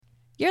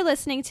You're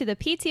listening to the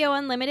PTO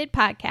Unlimited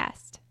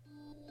podcast.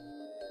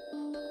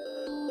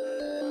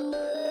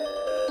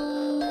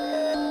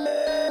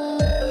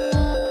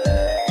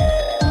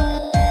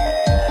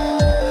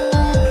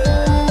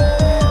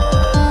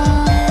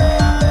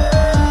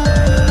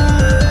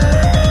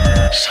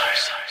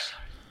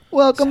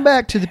 Welcome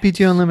back to the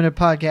PTO Unlimited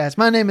podcast.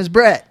 My name is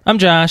Brett. I'm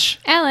Josh.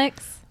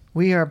 Alex.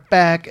 We are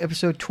back,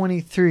 episode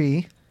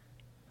 23.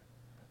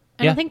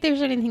 I don't think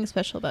there's anything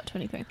special about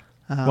 23.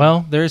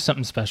 Well, there is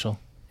something special.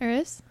 There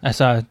is? I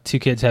saw two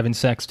kids having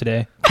sex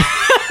today.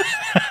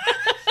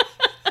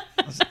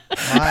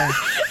 Why?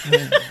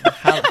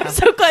 I'm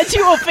so glad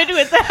you opened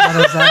with that.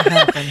 How does that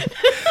happen?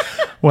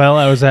 Well,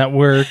 I was at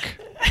work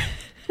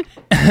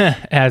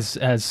as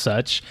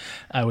such.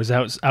 I was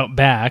out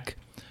back,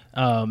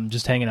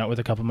 just hanging out with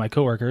a couple of my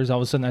coworkers. All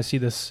of a sudden, I see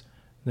the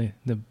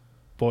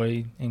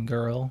boy and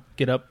girl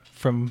get up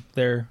from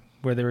where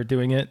they were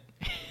doing it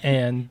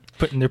and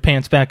putting their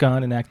pants back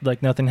on and act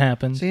like nothing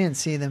happened. So you didn't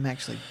see them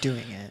actually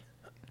doing it?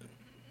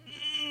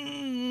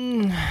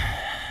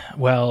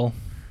 Well,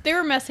 They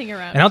were messing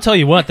around. and I'll tell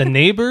you what, the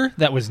neighbor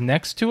that was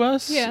next to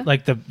us, Yeah.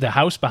 like the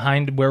house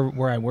behind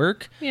where I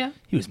work, Yeah.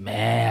 he was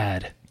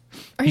mad.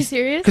 Are you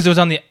serious? Because it was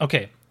on the...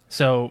 Okay,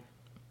 so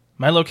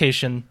my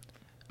location,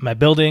 my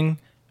building,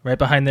 right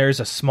behind there is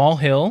a small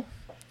hill,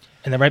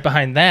 and then right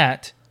behind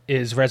that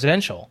is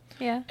residential.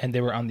 Yeah. And they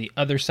were on the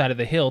other side of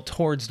the hill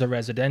towards the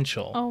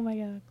residential. Oh my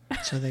god.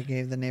 So they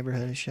gave the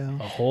neighborhood a show.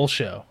 A whole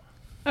show.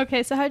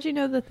 Okay, so how'd you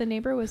know that the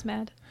neighbor was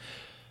mad?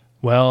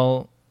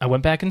 Well, I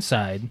went back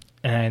inside,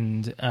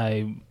 and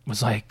I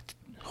was like,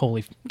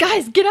 holy...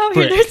 Guys, get out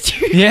here. Frick. There's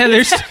two. Yeah,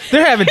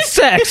 they're having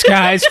sex,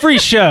 guys. Free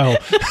show.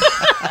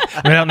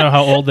 I don't know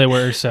how old they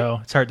were, so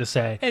it's hard to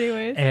say.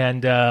 Anyways.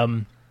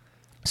 And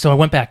so I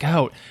went back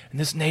out, and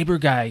this neighbor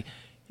guy,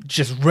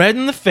 just red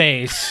in the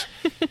face.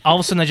 All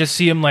of a sudden, I just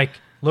see him like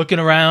looking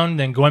around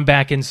and going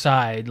back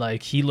inside.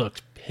 Like he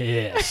looked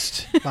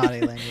pissed. Body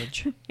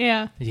language.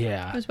 Yeah.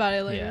 Yeah, It was body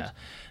language. yeah.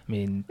 I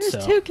mean,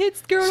 There's two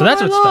kids growing so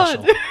that's on what's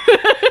my lawn.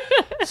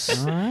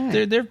 special. All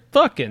right. They're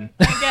fucking.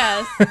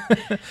 I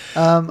guess.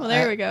 Well,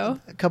 there we go.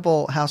 A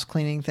couple house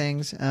cleaning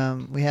things.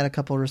 We had a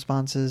couple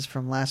responses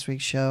from last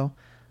week's show.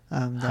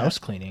 House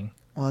cleaning.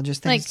 Well,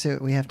 just things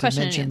we have to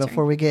question and mention answering.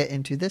 before we get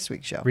into this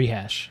week's show.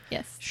 Rehash.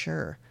 Yes.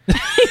 Sure.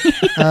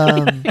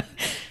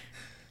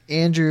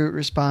 Andrew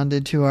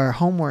responded to our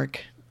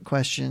homework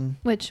question.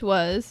 Which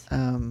was,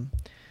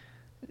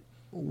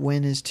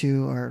 When is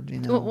too, or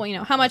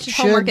well, how much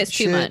homework is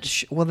too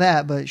much?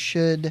 But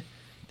should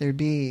there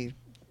be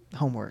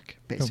homework,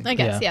 basically? I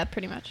guess, Yeah. yeah,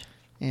 pretty much.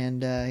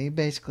 And he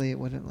basically,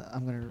 let's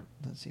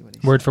see what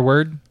he Word said. for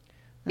word.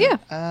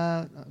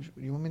 Yeah.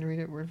 You want me to read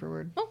it word for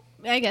word? Well,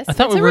 I guess. I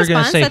thought that's we a were going to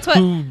response. say That's what,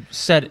 who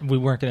said it. We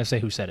weren't going to say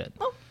who said it.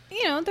 well,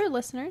 they're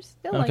listeners.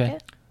 They'll Okay. like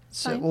it.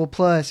 So, Fine. well,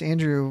 plus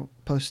Andrew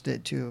posted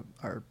it to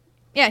our.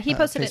 Yeah, he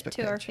posted it Facebook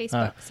to our page.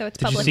 Facebook, so it's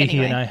Did you public see anyway.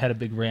 he and I had a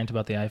big rant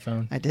about the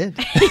iPhone? I did.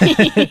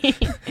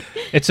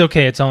 It's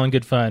okay. It's all in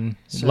good fun.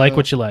 So- Like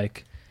what you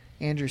like.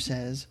 Andrew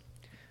says,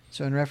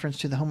 so in reference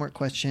to the homework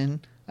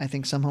question, I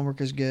think some homework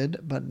is good,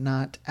 but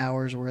not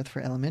hours worth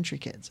for elementary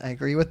kids. I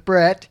agree with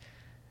Brett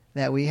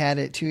that we had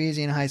it too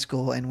easy in high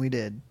school, and we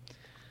did.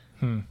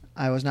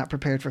 I was not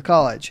prepared for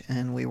college,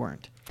 and we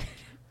weren't.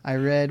 I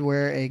read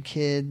where a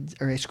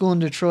school in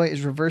Detroit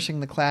is reversing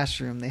the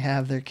classroom. They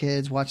have their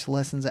kids watch the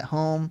lessons at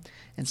home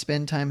and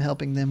spend time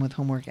helping them with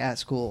homework at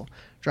school.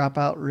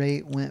 Dropout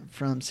rate went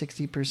from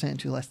 60%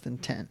 to less than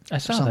 10. I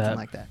saw or something that.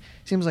 like that.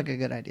 Seems like a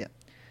good idea.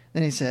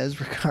 Then he says,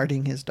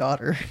 regarding his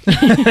daughter,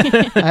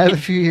 I have a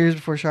few years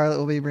before Charlotte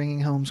will be bringing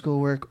home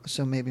schoolwork,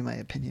 so maybe my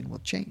opinion will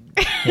change.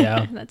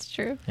 Yeah. That's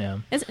true. Yeah.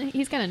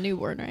 He's got a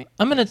newborn, right?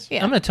 I'm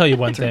gonna tell you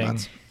one 3 thing,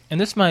 months.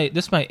 and this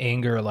might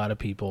anger a lot of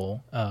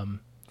people,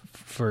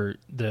 for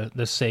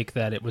the sake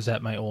that it was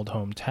at my old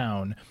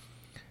hometown.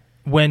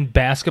 When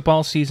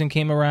basketball season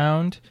came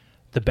around,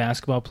 the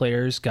basketball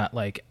players got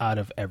like out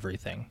of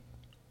everything,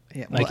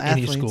 Yeah, like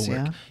any schoolwork.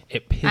 yeah.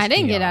 It pissed I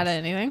didn't me get off. out of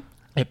anything.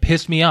 It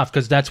pissed me off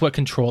because that's what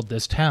controlled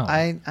this town.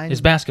 I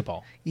is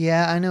basketball.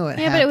 Yeah, I know it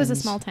Yeah, happens. but it was a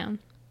small town.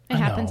 It I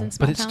happens know, in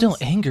small but it towns. still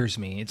angers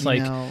me. It's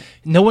like No.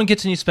 no one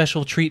gets any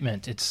special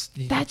treatment.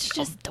 That's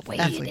just the way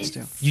Athletes it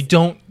is. do. You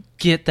don't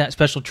get that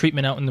special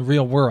treatment out in the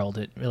real world.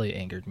 It really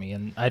angered me,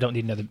 and I don't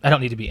need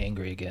to be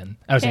angry again.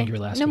 I was Okay, angry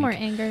last no week. more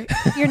anger.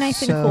 You're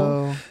nice and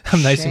cool. So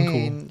I'm nice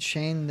and cool.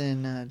 Shane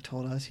then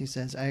told us, he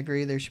says, I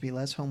agree there should be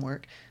less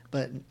homework,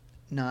 but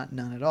not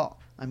none at all.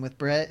 I'm with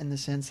Brett in the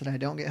sense that I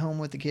don't get home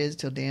with the kids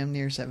till damn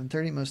near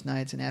 7:30 most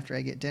nights, and after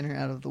I get dinner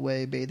out of the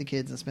way, bathe the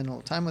kids, and spend a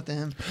little time with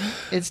them,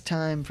 it's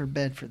time for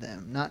bed for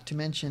them. Not to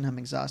mention I'm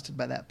exhausted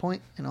by that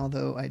point, and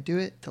although I do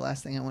it, the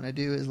last thing I want to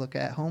do is look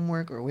at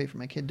homework or wait for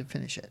my kid to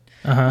finish it.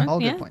 Uh-huh. All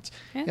Yeah. good points.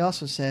 Yeah. He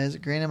also says,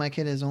 granted my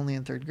kid is only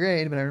in 3rd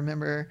grade, but I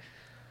remember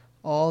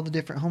all the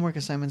different homework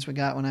assignments we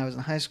got when I was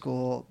in high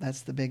school.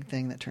 That's the big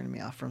thing that turned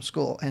me off from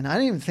school. And I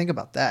didn't even think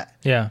about that.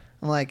 Yeah.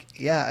 I'm like,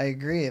 yeah, I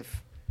agree.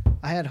 If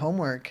I had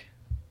homework,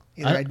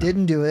 either I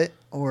didn't do it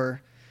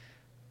or,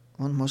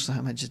 well, most of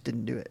the time I just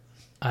didn't do it.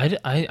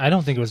 I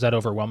don't think it was that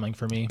overwhelming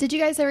for me. Did you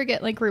guys ever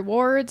get like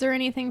rewards or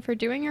anything for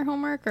doing your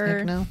homework? Or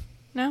Heck no.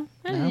 No,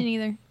 I No. didn't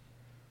either.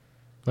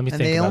 Let me And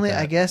think they about only, that.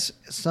 I guess,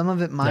 some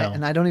of it might, No.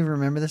 and I don't even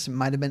remember this. It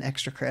might have been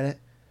extra credit.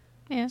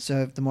 Yeah. So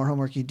if the more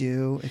homework you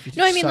do, if you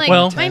No, I mean suck like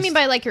on the I mean test-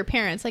 by like your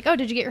parents. Like, oh,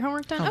 did you get your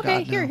homework done? Oh, Okay,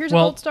 God, here, no. here's a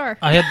Well, gold star.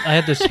 I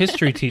had this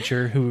history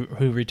teacher who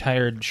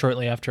retired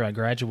shortly after I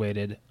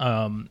graduated.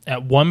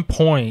 At one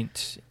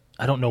point,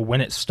 I don't know when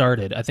it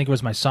started. I think it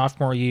was my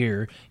sophomore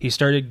year. He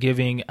started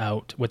giving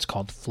out what's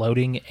called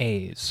floating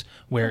A's,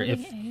 where if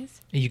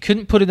you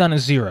couldn't put it on a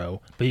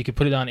 0, but you could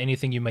put it on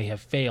anything you may have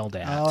failed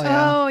at. Oh,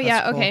 Oh that's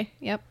yeah, cool. okay,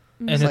 yep.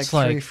 And It's it's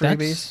like like, free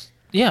that's- freebies?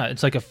 yeah,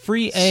 it's like a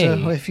free A.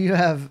 So if you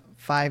have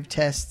 5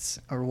 tests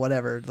or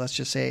whatever, let's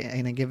just say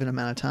in a given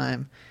amount of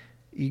time,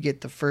 you get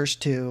the first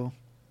 2,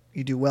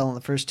 you do well in the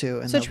first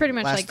 2, and So it's the pretty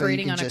much last like 3 you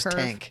grading can on a just curve.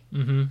 tank.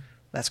 Mm-hmm.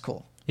 That's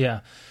cool. Yeah,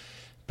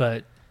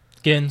 but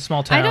again,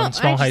 small town,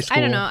 high school.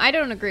 I don't know. I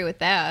don't agree with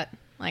that.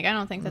 Like, I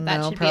don't think that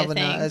no, should be a probably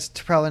thing. not. It's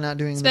probably not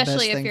doing Especially the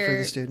best if thing for you're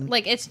the student.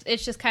 like, it's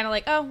just kind of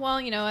like, oh well,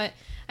 you know what?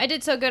 I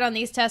did so good on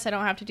these tests. I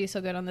don't have to do so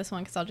good on this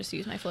one because I'll just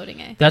use my floating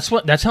A. That's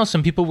how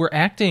some people were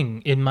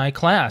acting in my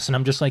class, and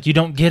I'm just like, you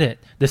don't get it.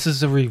 This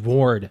is a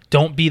reward.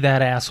 Don't be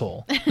that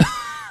asshole.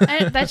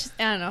 That's just,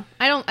 I don't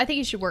know. I think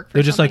you should work for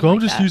They're just like, something well,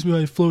 I'm just that. using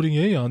my floating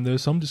A on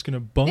this. I'm just gonna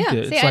bunk Yeah,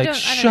 it. see, It's I like, don't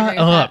shut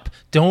agree with up.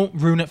 Don't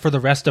ruin it for the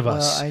rest of Well,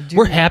 us. I do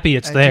We're re- happy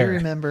it's I there. do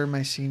remember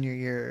my senior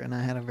year, and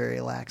I had a very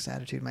lax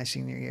attitude my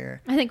senior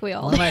year. I think we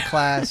all One of my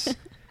class,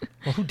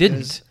 Well, who it didn't?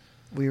 was-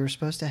 we were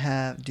supposed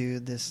to do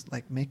this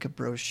like make a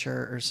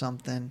brochure or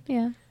something.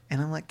 Yeah.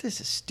 And I'm like, this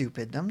is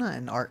stupid. I'm not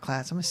in art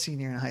class. I'm a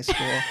senior in high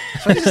school.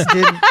 So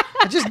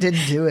I just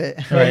didn't do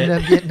it. I Right.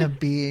 ended up getting a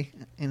B,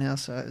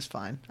 so it was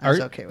fine. I was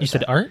Art? okay with You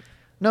said that. art?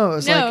 No,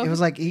 it No. was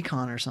like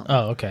econ or something.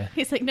 Oh, okay.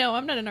 He's like, no,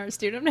 I'm not an art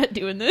student. I'm not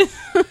doing this.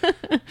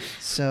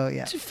 So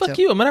yeah. Fuck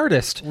So you. I'm an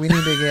artist. We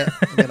need to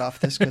get off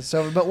this because it's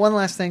over. But one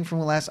last thing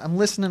from I'm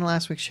listening to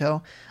last week's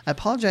show. I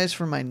apologize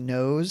for my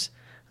nose.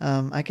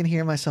 I can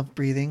hear myself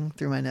breathing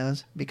through my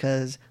nose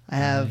because I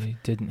have. I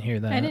didn't hear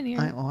that. I didn't hear.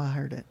 I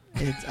heard it.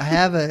 I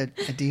have a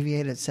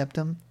deviated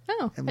septum,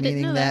 Oh, I didn't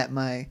meaning know that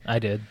my I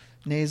did.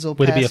 nasal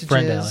Way to be a passages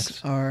friend,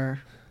 Alex. are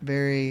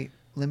very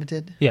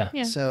limited. Yeah.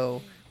 Yeah.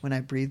 So when I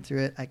breathe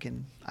through it, I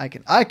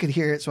could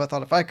hear it. So I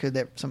thought if I could,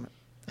 that some.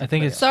 I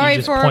think it's Sorry you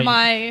just for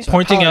my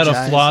pointing out a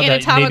Apologize. flaw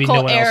that maybe no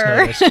Anatomical one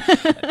error. else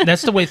noticed.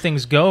 That's the way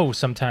things go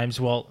sometimes.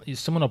 Well,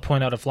 someone will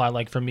point out a flaw.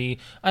 Like for me,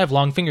 I have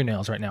long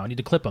fingernails right now. I need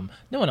to clip them.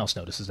 No one else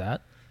notices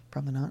that.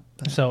 Probably not.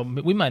 But So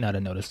we might not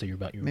have noticed that you're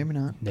about your maybe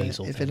not. But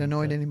nasal if thing, it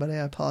annoyed but- anybody, I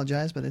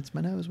apologize. But it's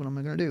my nose. What am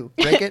I going to do?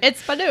 Break it?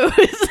 It's my nose.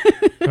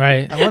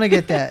 Right. I want to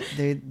get that.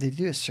 They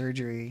do a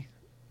surgery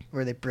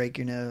where they break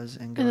your nose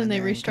and go And then in they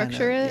there and restructure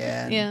kinda- it?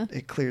 Yeah, and Yeah.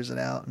 it clears it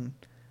out. And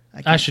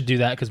I can't- should do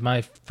that because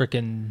my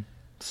freaking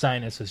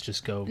sinuses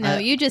just go. No,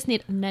 you just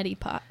need a neti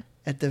pot.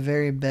 At the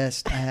very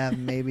best, I have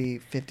maybe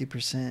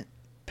 50%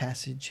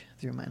 passage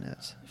through my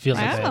nose. Feels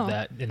like I Wow. have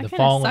that in the That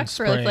fall kinda and sucks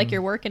for spring. if, like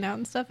you're working out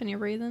and stuff and you're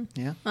breathing.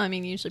 Yeah. Well, I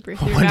mean, you usually breathe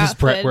through When your does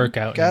Brett outfit. work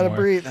out Gotta anymore?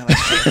 breathe. No,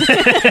 that's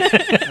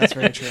true. That's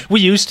very true.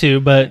 We used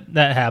to, but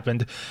that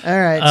happened. All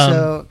right,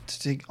 Um,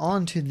 so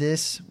on to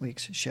this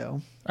week's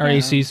show. Our Yeah.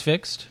 AC's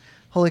fixed.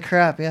 Holy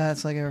crap! Yeah,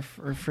 it's like a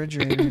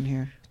refrigerator in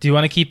here. Do you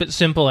want to keep it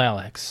simple,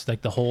 Alex?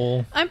 Like the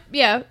whole.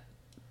 Yeah,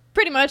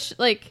 pretty much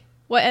like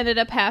what ended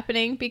up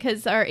happening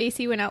because our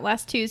AC went out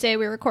last Tuesday.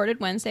 We recorded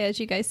Wednesday, as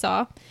you guys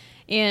saw,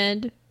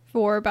 and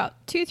for about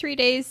 2-3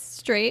 days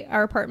straight,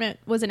 our apartment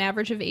was an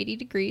average of 80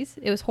 degrees.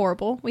 It was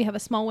horrible. We have a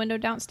small window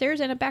downstairs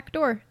and a back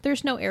door.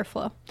 There's no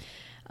airflow.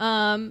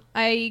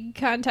 I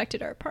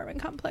contacted our apartment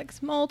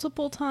complex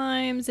multiple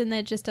times, and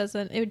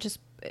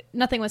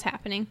nothing was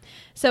happening.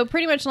 So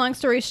pretty much long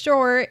story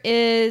short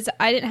is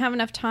I didn't have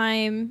enough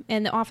time,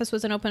 and the office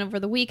wasn't open over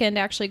the weekend to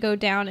actually go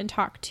down and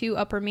talk to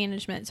upper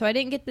management. So I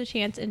didn't get the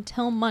chance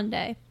until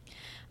Monday.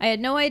 I had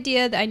no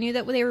idea that I knew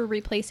that they were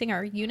replacing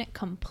our unit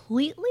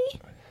completely,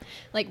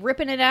 like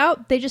ripping it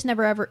out. They just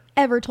never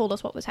ever told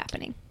us what was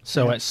happening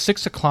So at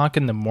 6 o'clock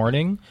in the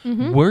morning,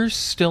 we're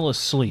still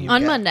asleep.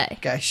 on Monday.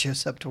 Guy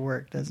shows up to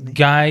work, doesn't he?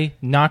 Guy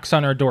knocks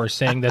on our door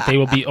saying that they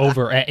will be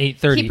over at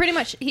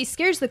 8:30. He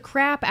scares the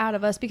crap out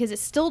of us because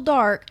it's still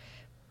dark.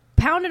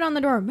 Pounded on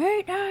the door,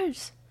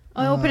 maintenance.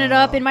 I open it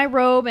up in my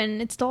robe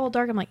and it's all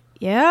dark. I'm like,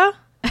 yeah.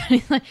 And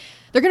he's like,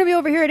 they're gonna be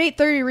over here at 8:30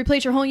 to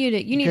replace your whole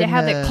unit. You need to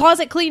have the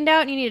closet cleaned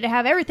out. You need to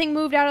have everything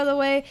moved out of the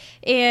way,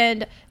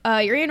 and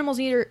your animals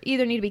either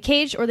need to be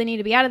caged or they need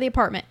to be out of the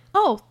apartment.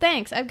 Oh,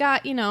 thanks. I've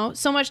got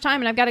so much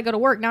time, and I've got to go to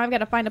work now. I've got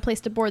to find a place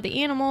to board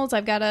the animals.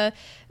 I've got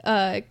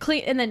to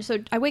clean, and then so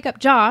I wake up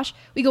Josh.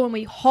 We go and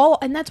we haul,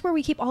 and that's where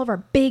we keep all of our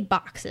big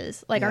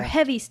boxes, like our Yeah.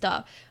 heavy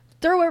stuff.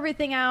 Throw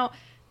everything out.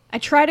 I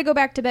try to go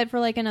back to bed for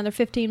like another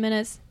 15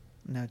 minutes.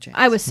 No chance.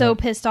 I was so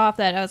pissed off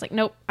that I was like,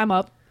 nope, I'm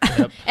up.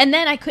 Yep. And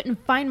then I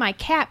couldn't find my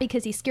cat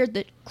because he scared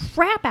the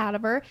crap out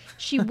of her.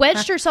 She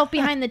wedged herself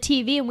behind the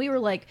TV, and we were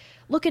like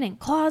looking in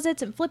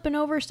closets and flipping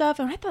over stuff.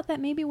 And I thought that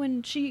maybe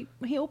when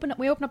we opened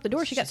up the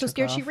door, she got so took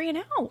scared she off. ran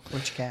out.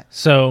 Which cat?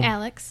 So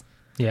Alex,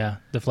 yeah,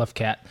 the fluff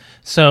cat.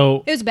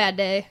 So it was a bad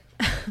day.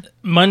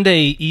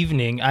 Monday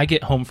evening, I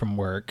get home from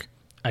work.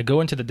 I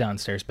go into the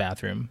downstairs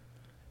bathroom.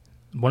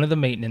 One of the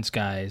maintenance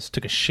guys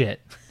took a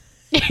shit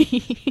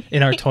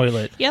in our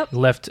toilet. Yep.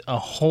 Left a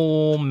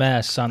whole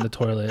mess on the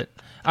toilet.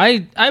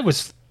 I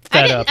was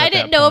fed up. I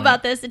didn't know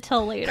about this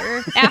until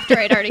later, after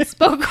I'd already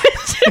spoke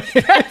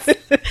with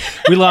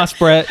We lost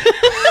Brett.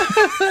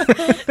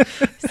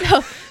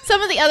 So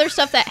some of the other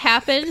stuff that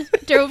happened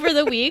over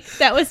the week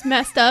that was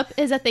messed up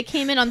is that they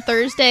came in on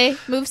Thursday,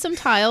 moved some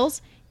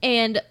tiles,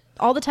 and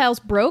all the tiles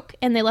broke,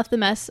 and they left the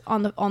mess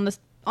on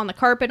the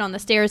carpet, on the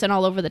stairs, and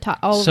all over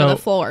over the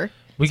floor.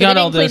 We So got they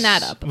all didn't this. clean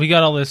that up. We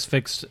got all this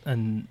fixed,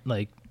 and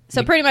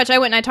So pretty much, I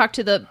went and I talked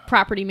to the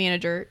property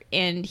manager,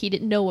 and he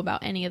didn't know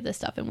about any of this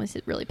stuff, and was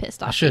really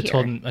pissed off. I should have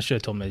told him. I should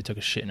have told him that he took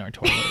a shit in our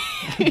toilet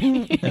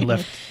and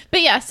left.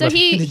 But yeah, so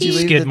Did Did you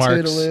leave skid the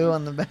marks. Toodaloo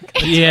on the back?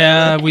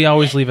 Yeah, we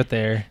always leave it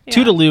there. Yeah.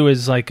 Toodaloo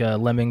is like a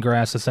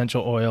lemongrass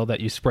essential oil that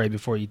you spray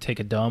before you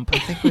take a dump. I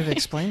think we've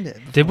explained it.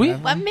 Did we?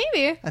 haven't Well,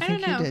 maybe. I don't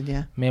think know. you did,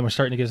 yeah. Man, we're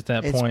starting to get to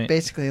that It's point.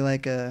 basically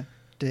like a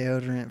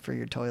deodorant for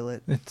your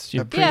toilet. It's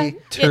your Yeah,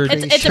 turd,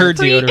 it's turd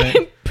a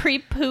deodorant.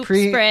 pre-poop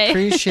spray.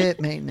 Pre-shit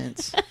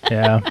maintenance.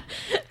 Yeah.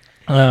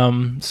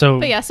 So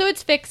But yeah, so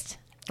it's fixed.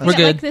 We're We got,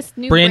 good. like, this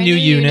Brand new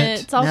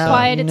unit. It's all Now,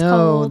 quiet. you It's know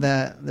cold.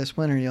 that this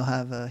winter you'll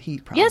have a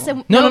heat problem. Yes.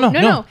 And, No.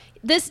 no.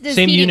 This is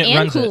Same heating unit and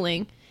runs it.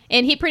 cooling.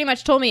 And he pretty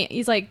much told me,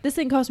 he's like, this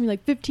thing cost me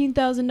like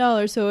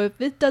 $15,000. So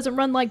if it doesn't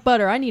run like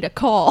butter, I need a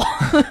call.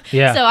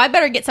 Yeah. So I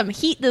better get some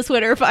heat this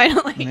winter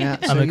finally. Yeah,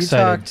 so I'm you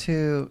excited. talked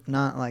to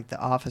not like the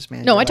office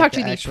manager. No, I like talked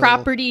to the actual-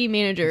 property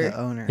manager. the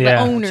owner.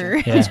 Yeah. The owner.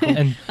 yeah,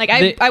 and Like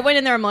they- I went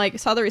in there, I'm like,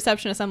 saw the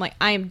receptionist, I'm like,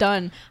 I am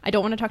done. I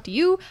don't want to talk to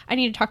you. I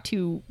need to talk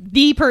to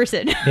the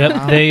person.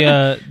 Yep.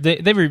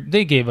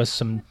 They gave us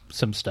some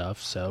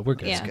stuff, so we're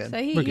good. Yeah. good. So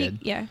We're good.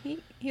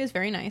 he was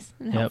very nice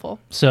and Yep. helpful.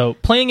 So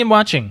playing and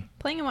watching.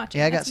 Playing and watching.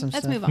 Yeah, I got Let's- some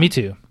Let's stuff. move on. Me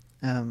too.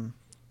 Um,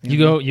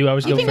 You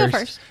always You go can first. go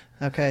first.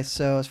 Okay,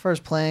 so as far as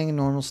playing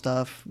normal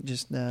stuff,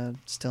 just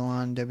still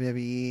on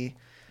WWE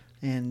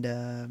and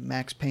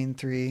Max Payne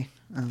 3.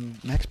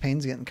 Max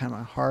Payne's getting kind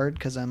of hard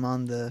because I'm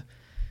on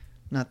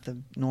not the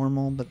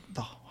normal, but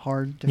the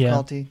hard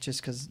difficulty,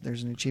 just because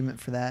there's an achievement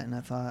for that, and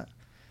I thought,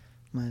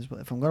 might as well,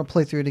 if I'm going to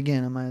play through it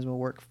again, I might as well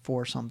work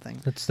for something.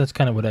 That's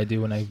kind of what I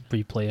do when I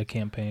replay a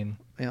campaign.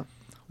 Yep.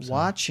 So-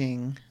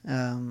 Watching,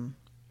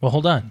 Well,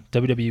 hold on.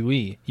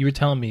 WWE. You were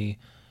telling me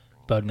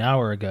about an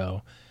hour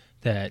ago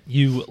that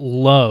you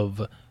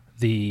love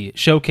the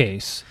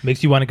showcase.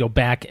 Makes you want to go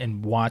back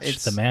and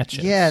watch the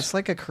matches. Yeah, it's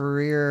like a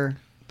career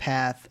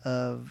path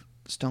of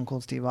Stone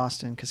Cold Steve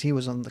Austin because he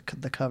was on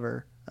the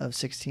cover of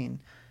 16,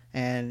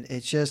 and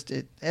it's just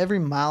every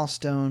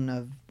milestone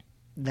of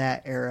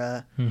that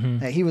era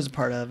that he was a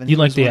part of, and You he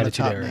like was the one of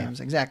Attitude top Era. names.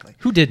 Exactly.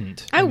 Who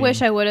didn't? I mean,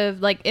 wish I would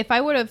have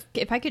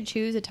if I could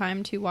choose a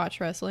time to watch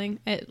wrestling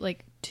at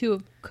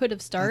could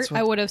have started. That's what-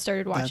 I would have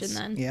started watching That's-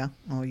 then. Yeah.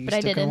 Well, you But I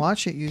still can didn't.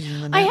 watch it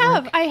using the I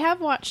network.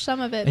 have watched some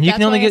of it. And you That's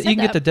can only why I get said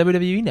get the that.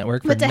 WWE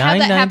Network for But to have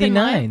that happen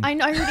 $9.99.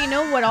 live, I already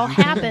know what all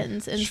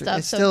happens and Sure, stuff.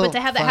 it's So, still but to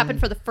have that happen fun.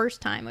 for the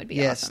first time would be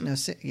Yes. awesome. No.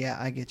 Yeah,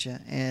 I get you.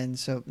 And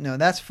so no,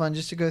 that's fun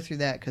just to go through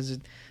that because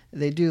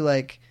they do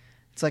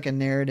it's like a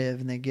narrative,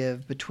 and they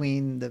give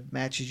between the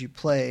matches you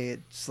play.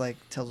 It's like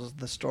tells us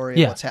the story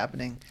Yeah. of what's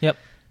happening. Yep.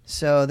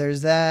 So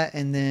there's that,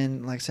 and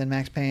then like I said,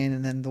 Max Payne,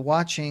 and then the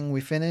watching.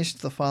 We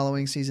finished the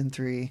following season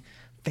 3.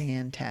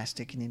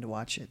 Fantastic! You need to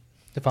watch it.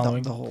 The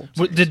following. the whole.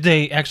 What, series. did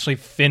they actually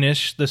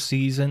finish the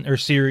season or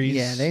series?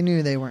 Yeah, they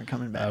knew they weren't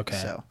coming back. Okay.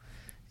 So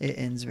it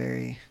ends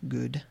very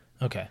good.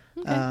 Okay.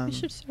 Okay, we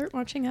should start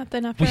watching that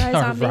then after We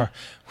iZombie.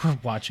 we're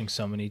watching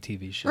so many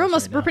TV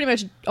shows. We're pretty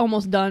much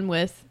almost done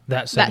with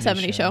that that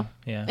 70 show.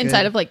 Yeah.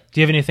 inside of Good. Do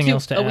you have anything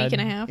else to a add? week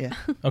and a half. Yeah.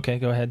 Okay,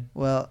 go ahead.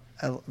 Well,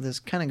 this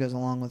kind of goes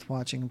along with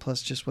watching,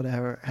 plus just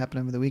whatever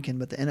happened over the weekend.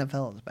 But the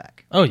NFL is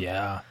back. Oh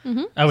yeah,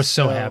 Mm-hmm. I was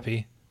so So-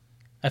 happy.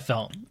 I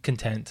felt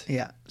content.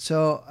 Yeah.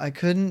 So I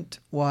couldn't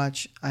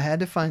watch. I had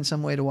to find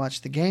some way to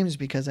watch the games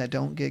because I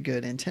don't get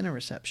good antenna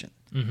reception,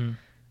 Mm-hmm.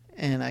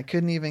 and I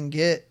couldn't even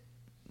get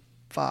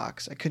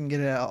Fox. I couldn't get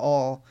it at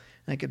all,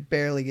 and I could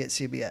barely get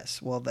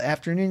CBS. Well, the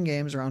afternoon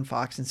games are on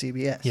Fox and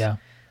CBS. Yeah.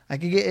 I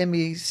could get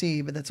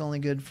NBC, but that's only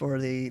good for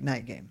the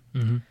night game.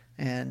 Mm-hmm.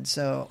 And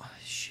so,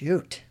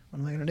 shoot, what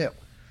am I going to do?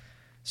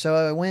 So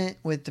I went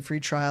with the free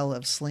trial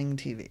of Sling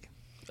TV.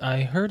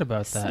 I heard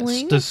about that.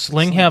 Sling? Does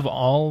Sling have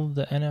all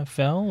the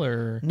NFL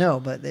or? No,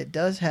 but it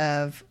does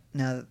have,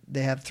 now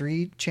they have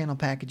 3 channel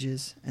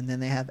packages, and then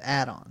they have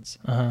add-ons.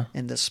 Uh-huh.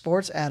 And the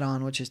sports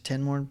add-on, which is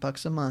 $10 more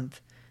a month,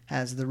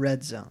 has the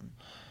Red Zone,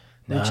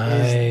 which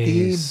Nice.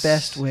 is the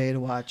best way to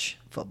watch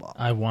football.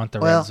 I want the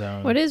Well, red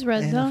zone. What is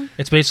Red And- Zone?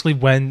 It's basically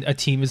when a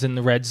team is in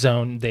the red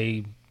zone,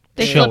 they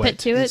They show flip it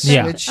to It it.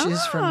 Yeah.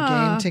 switches from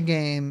Ah. game to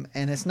game,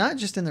 and it's not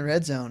just in the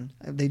red zone.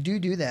 They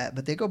do that,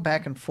 but they go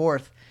back and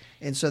forth,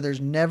 and so there's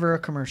never a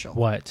commercial.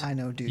 What? I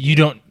know, dude. You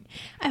don't.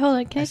 Hold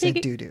on, can I I said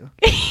take it? doo-doo.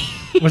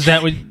 Was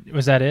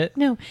that it?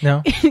 No.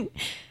 No.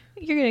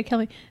 You're gonna kill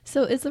me.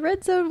 So is the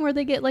red zone where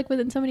they get like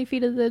within so many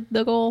feet of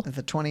the goal? At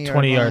the 20-yard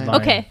 20-yard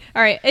line. Okay,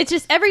 all right. It's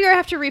just every year I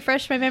have to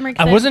refresh my memory.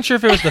 'Cause I wasn't sure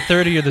if it was the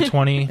 30 or the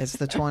 20, It's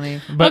the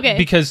 20. but Okay.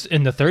 because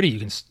in the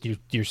 30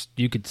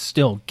 you could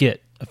still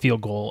get a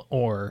field goal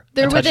or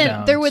they're a within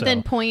touchdown, they're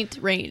within so- point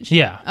range.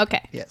 Yeah.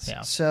 Okay. Yes.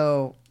 Yeah.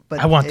 So, but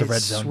I want the it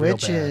red zone real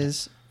bad.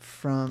 switches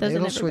from Doesn't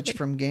it'll ever switch break.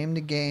 from game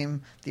to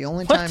game. The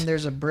only What? time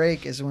there's a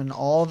break is when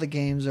all the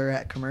games are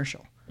at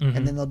commercial. Mhm.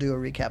 And then they'll do a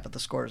recap of the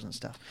scores and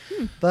stuff.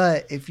 Hmm.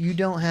 But if you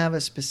don't have a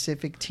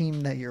specific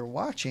team that you're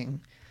watching,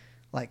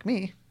 like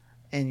me,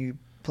 and you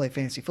play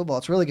fantasy football,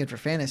 it's really good for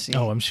fantasy.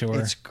 Oh, I'm sure.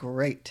 It's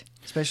great,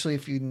 especially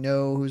if you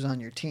know who's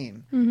on your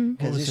team. Mm-hmm.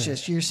 Because was it's it?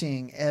 just, you're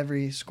seeing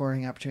every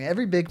scoring opportunity,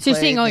 every big So play. you're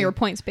seeing all they- your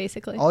points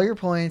basically. all your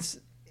points.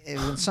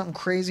 When something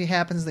crazy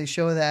happens, they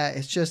show that.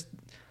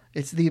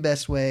 It's the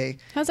best way.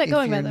 How's that If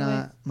going, by you're the way?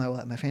 not, my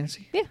what? My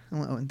fantasy? Yeah. I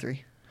went 0-3.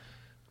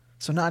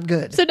 So not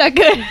good. So not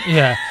good.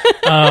 Yeah.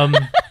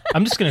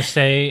 I'm just going to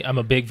say I'm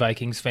a big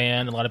Vikings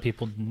fan. A lot of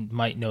people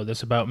might know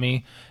this about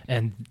me.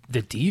 And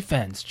the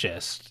defense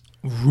just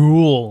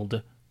ruled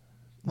the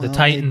Well, they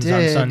Titans on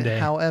did. Sunday.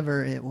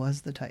 However, it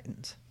was the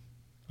Titans.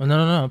 Well,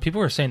 no.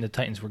 People were saying the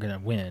Titans were going to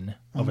win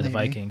over the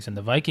maybe. Vikings. And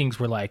the Vikings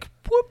were like,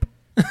 whoop.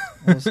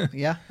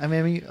 Yeah. I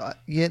mean,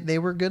 yeah, they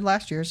were good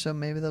last year, so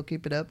maybe they'll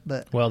keep it up.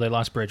 But Well, they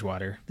lost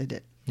Bridgewater. they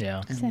did.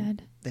 Yeah. And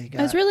Sad. They got.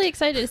 I was really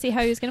excited to see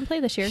how he was going to play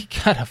this year. He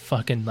got a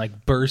fucking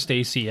like burst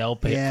ACL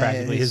pit Yeah,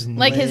 practically. his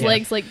Like his Yeah.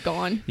 legs like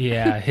gone.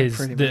 Yeah,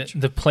 Pretty much.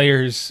 the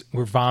players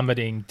were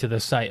vomiting to the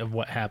sight of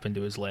what happened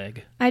to his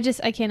leg. I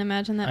can't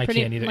imagine that. I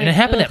Pretty, can't either. like, and it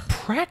happened ugh. at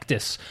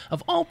practice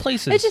of all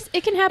places.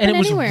 It can happen and it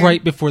was anywhere.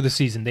 right before the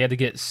season. They had to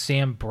get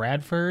Sam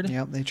Bradford.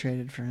 Yep, they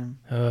traded for him.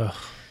 Ugh.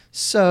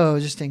 So,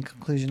 just in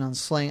conclusion on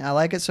Sling, I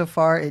like it so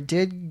far. It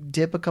did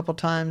dip a couple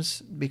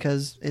times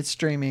because it's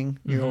streaming.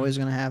 You're Mhm. always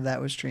going to have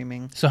that with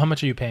streaming. So how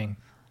much are you paying?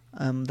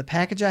 The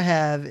package I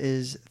have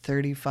is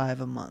 $35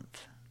 a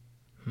month,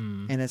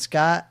 Hmm. and it's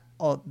got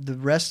all the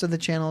rest of the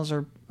channels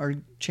are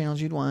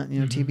channels you'd want.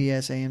 You know, Mhm.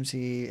 TBS,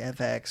 AMC,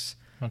 FX.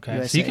 Okay,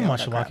 USA, so you can all watch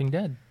that The crap. Walking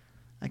Dead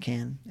I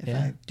can if Yeah.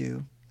 I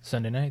do.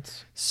 Sunday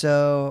nights.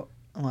 So,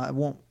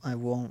 well, I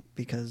won't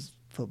because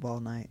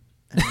football night.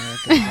 in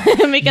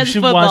America, because you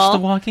should football. watch The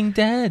Walking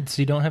Dead,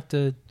 so you don't have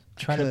to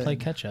try to play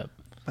could. catch up.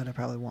 but I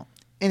probably won't.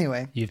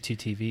 Anyway, You have two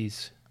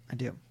TVs. I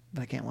do,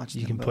 but I can't watch.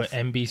 You them can both. put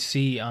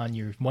NBC on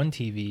your one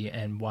TV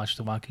and watch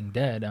The Walking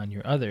Dead on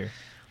your other.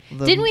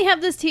 Didn't we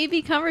have this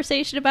TV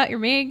conversation about your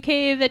man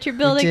cave that you're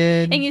building?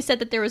 did. And you said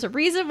that there was a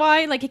reason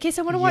why, like in case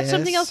I want to watch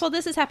something Yes. else while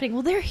this is happening.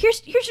 Well,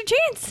 here's your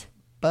chance.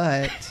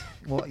 But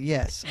well,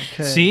 yes, I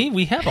could. See,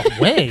 we have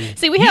a way.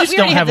 See, we You have just we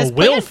don't already have have this a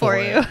will plan for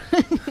it.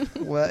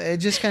 you. Well, it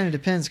just kind of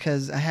depends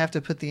because I have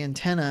to put the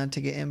antenna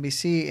to get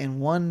NBC in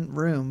one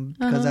room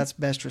because Uh-huh. that's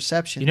best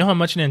reception. You know how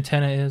much an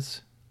antenna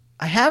is?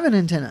 I have an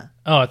antenna.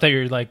 Oh, I thought you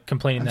were like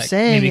complaining I'm that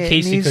saying maybe it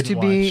Casey needs couldn't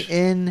to be watch.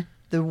 in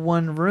the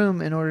one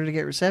room in order to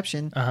get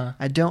reception. Uh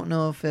I don't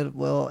know if it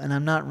will, and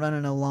I'm not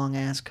running a long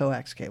ass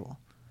coax cable,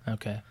 huh.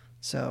 Okay.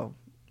 so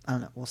I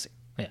don't know. We'll see.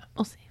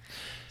 We'll see.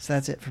 So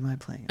that's it for my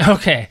playing.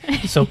 Okay.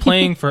 So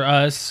playing for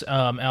us,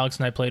 Alex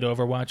and I played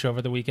Overwatch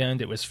over the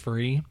weekend. It was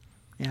free.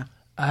 Yeah.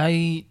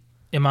 I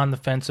am on the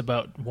fence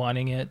about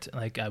wanting it.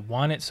 Like I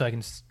want it so I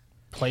can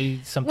play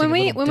something. When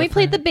we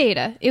played the different.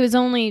 beta, it was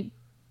only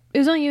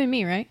you and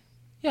me, right?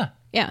 Yeah.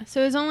 Yeah,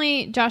 so it was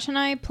only Josh and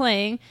I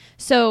playing.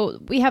 So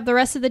we have the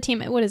rest of the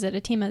team. What is it?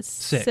 A team of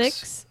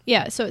six?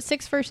 Yeah, so it's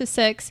 6 versus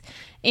 6.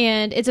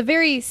 And it's a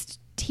very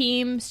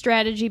team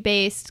strategy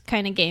based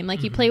kind of game.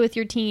 Like you play with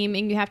your team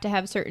and you have to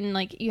have certain,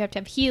 like, you have to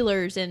have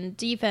healers and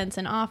defense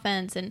and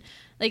offense. And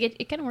like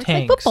it kind of works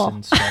Tanks like football.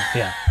 and stuff.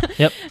 Yeah.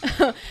 Yep.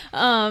 So,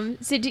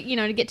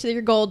 to get to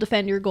your goal,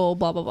 defend your goal,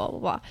 blah, blah, blah, blah,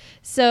 blah.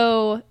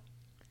 So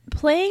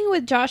playing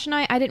with Josh and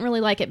I didn't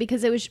really like it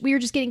because we were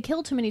just getting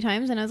killed too many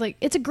times. And I was like,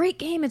 it's a great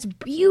game. It's a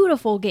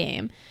beautiful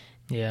game.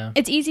 Yeah.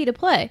 It's easy to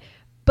play.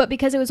 But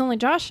because it was only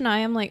Josh and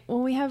I'm like, well,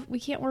 we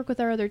can't work with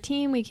our other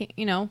team. We can't,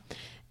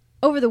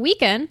 over the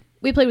weekend,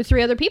 we played with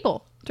 3 other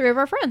people, 3 of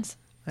our friends.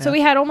 So Yeah.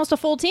 we had almost a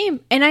full team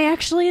and I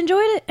actually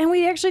enjoyed it and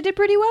we actually did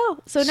pretty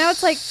well. So now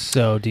it's like,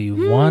 So do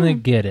you want to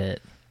get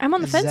it? I'm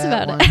on the Is fence that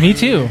about one it. Me where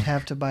too. you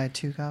Have to buy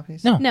 2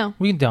 copies. No.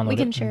 We can download We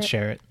can it share and it.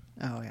 share it.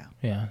 Oh yeah.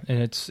 Yeah, and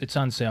it's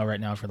on sale right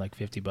now for like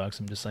 $50.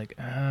 I'm just like,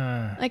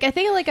 Like, I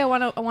think like I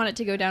want it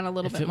to go down a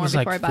little if bit it more was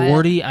before like I buy it.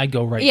 40, I'd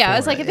go right. Yeah, for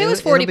it's like it. if it was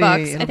It'll $40, be- I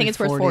it'll think be it's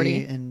worth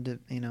 40. in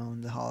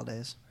the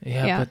holidays.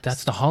 Yeah, Yeah. but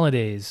that's the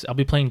holidays. I'll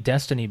be playing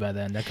Destiny by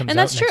then. That comes And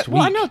that's out true. next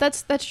Well, I week. know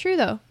that's true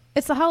though.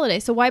 It's the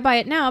holiday, so why buy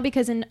it now?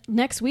 Because in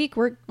next week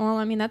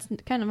that's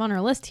kind of on our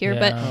list here. Yeah.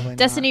 But Probably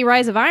Destiny: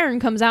 Rise of Iron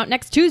comes out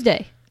next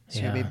Tuesday. So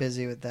you'll be Yeah.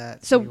 busy with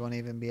that. So- So you won't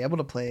even be able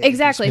to play it.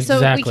 Exactly. So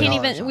Exactly. we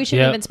can't even. We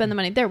shouldn't Yep. even spend the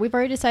money there. We've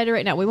already decided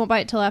right now. We won't buy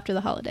it till after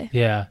the holiday.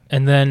 Yeah,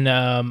 and then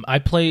I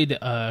played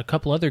a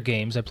couple other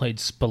games. I played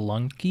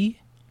Spelunky.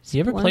 You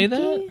ever play that?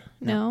 Spelunky?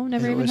 No,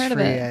 never If even was heard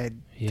free, of it. I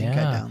think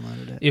Yeah. I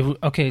downloaded it.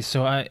 Okay,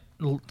 so a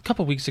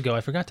couple weeks ago, I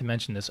forgot to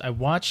mention this. I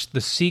watched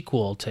the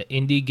sequel to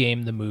Indie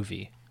Game the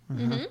movie.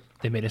 Mm-hmm.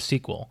 They made a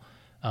sequel.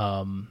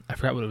 I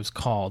forgot what it was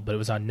called, but it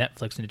was on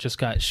Netflix, and it just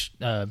got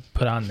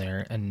put on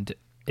there, and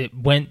it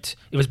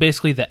was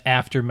basically the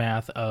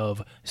aftermath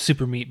of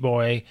Super Meat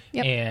Boy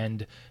Yep.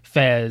 and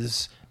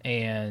Fez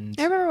and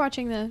I remember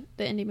watching the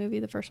indie movie,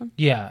 the first one.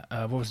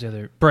 what was the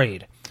other?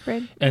 Braid.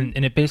 And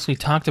it basically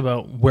talked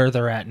about where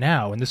they're at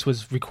now, and this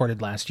was recorded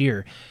last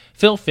year.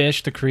 Phil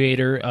Fish, the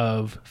creator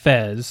of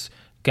Fez,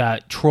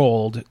 got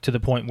trolled to the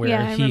point where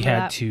Yeah, I he remember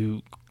had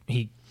that.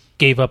 he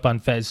gave up on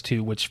Fez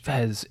 2, which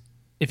Fez,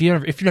 if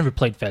you've never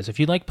played Fez, if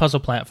you like puzzle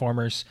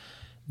platformers,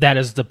 that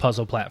is the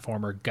puzzle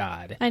platformer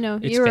god. I know.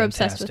 It's You were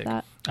obsessed with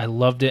fantastic. that. I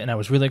loved it, and I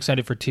was really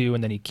excited for 2,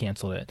 and then he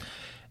canceled it.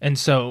 And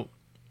so,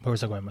 where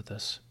was I going with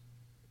this?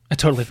 I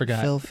totally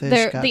forgot. Phil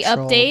Fish got The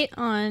trolled. update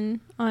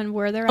on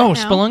where they're at Oh,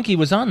 now. Spelunky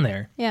was on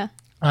there. Yeah.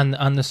 On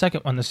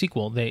the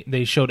sequel,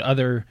 they showed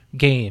other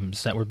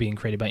games that were being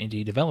created by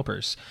indie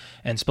developers,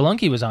 and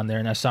Spelunky was on there,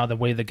 and I saw the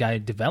way the guy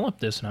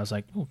developed this, and I was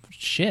like, oh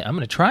shit, I'm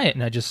gonna try it,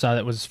 and I just saw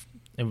that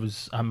it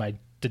was on my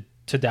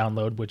to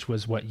download, which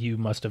was what you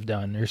must have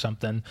done or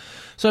something.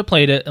 So I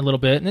played it a little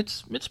bit, and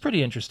it's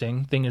pretty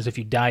interesting. Thing is, if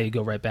you die, you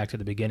go right back to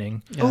the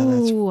beginning. Yeah,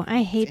 that's Ooh,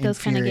 I hate those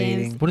kind of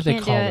infuriating. games. What do they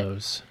Can't call it.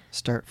 those?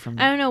 start from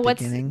I don't know.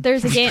 beginning.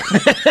 There's a game.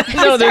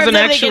 No, there's an from the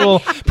actual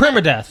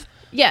permadeath.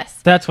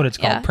 Yes. That's what it's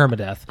called, Yeah.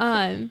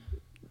 permadeath.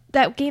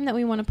 That game that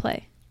we want to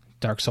play.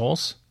 Dark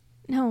Souls.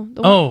 No.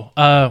 The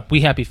one,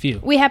 We Happy Few.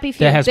 We Happy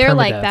Few. That has They're permadeath.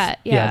 like that.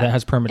 Yeah. that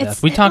has permadeath.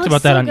 It's- We it talked looks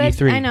about that so on good.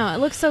 E3. I know. It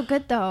looks so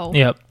good though.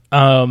 Yep.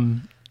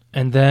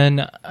 And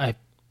then I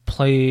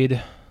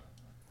played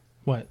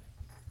what?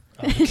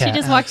 Oh, the She cat.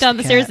 just walked down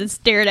the cat. stairs and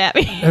stared at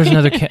me. There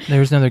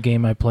was another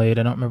game I played.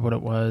 I don't remember what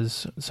it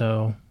was,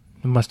 so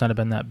it must not have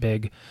been that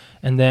big.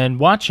 And then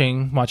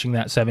watching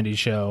that 70s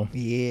show,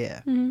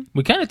 Yeah.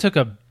 we kind of took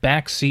a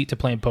back seat to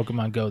playing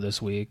Pokemon Go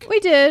this week. We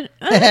did.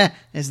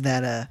 Is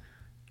that a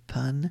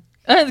pun?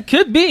 It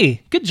could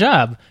be. Good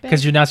job,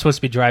 because you're not supposed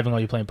to be driving while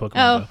you're playing Pokemon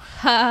Oh, Go.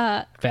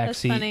 ha. Back That's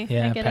seat, funny. I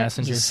yeah, get it.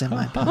 passenger. Just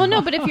semi-pun. Well,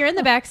 no, but if you're in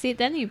the back seat,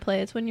 then you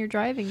play. It's when you're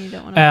driving you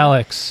don't want to.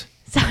 Alex,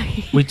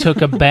 Sorry. we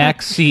took a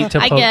back seat to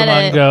I get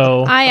Pokemon it.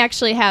 Go. I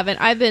actually haven't.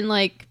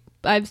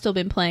 I've still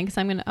been playing because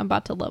I'm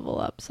about to level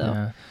up. So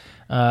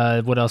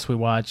Yeah. What else we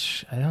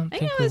watch? I don't I think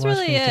think we that was watched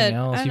really anything it.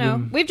 else. I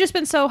don't know. We've just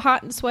been so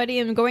hot and sweaty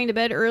and going to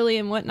bed early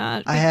and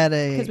whatnot. I had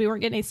because we a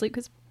weren't getting any sleep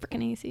because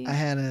freaking AC.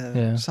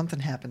 Yeah. something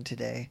happened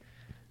today,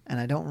 and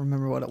I don't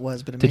remember what it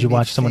was. But it Did made you me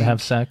watch someone think-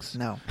 have sex?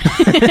 No.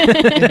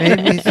 It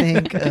made me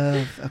think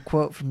of a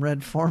quote from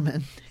Red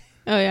Foreman.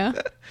 Oh yeah.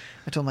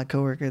 I told my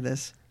coworker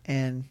this,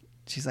 and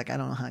she's like, "I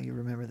don't know how you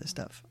remember this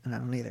stuff," and I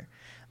don't either.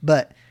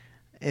 But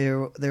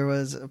there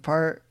was a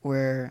part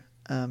where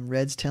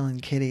Red's telling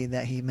Kitty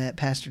that he met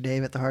Pastor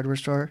Dave at the hardware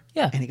store.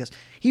 Yeah. And he goes,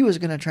 he was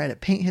going to try to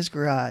paint his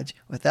garage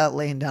without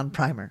laying down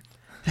primer.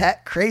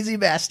 That crazy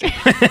bastard.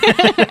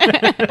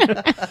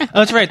 Oh,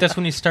 that's right. That's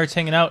when he starts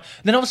hanging out.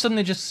 Then all of a sudden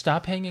they just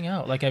stop hanging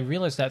out. Like I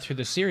realized that through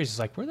the series. It's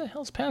like, where the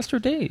hell's Pastor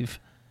Dave?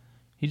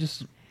 He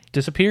just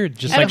disappeared,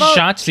 just Out like of all-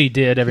 Shotzi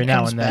did every He now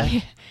comes and then.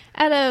 back.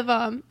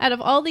 Out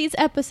of all these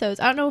episodes,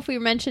 I don't know if we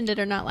mentioned it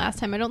or not last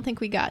time. I don't think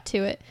we got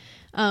to it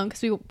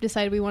because we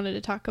decided we wanted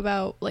to talk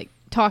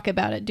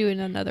about it, doing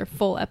another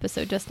full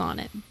episode just on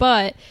it.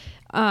 But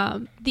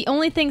the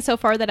only thing so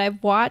far that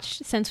I've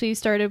watched since we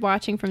started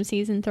watching from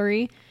season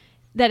 3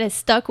 that has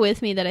stuck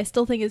with me that I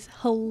still think is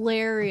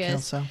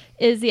hilarious Kelso.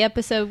 is the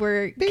episode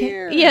where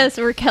Beer.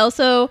 where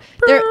Kelso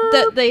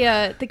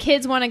the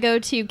kids want to go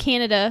to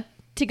Canada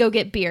to go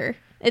get beer.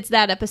 It's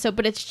that episode,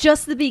 but it's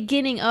just the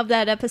beginning of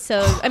that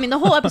episode. I mean, the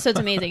whole episode's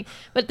amazing,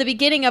 but the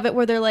beginning of it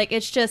where they're like,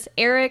 it's just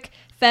Eric,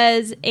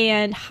 Fez,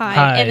 and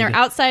Hyde, and they're Hyde.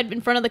 outside in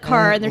front of the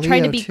car, and they're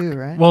trying to Leo be. too,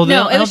 right? Well,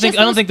 No, it I don't was think just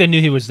I don't those- think they knew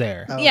he was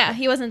there. Oh. Yeah,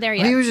 he wasn't there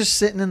yet. Well, he was just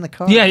sitting in the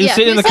car. Yeah, he was Yeah,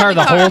 sitting he in the was car in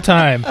the the car. whole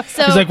time.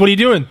 So- He's like, "What are you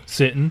doing?"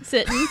 Sitting.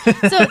 So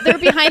they're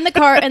behind the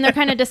car and they're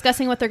kind of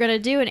discussing what they're going to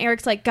do. And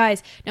Eric's like,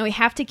 guys, now we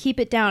have to keep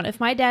it down. If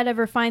my dad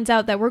ever finds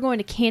out that we're going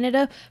to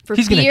Canada for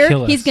He's gonna beer,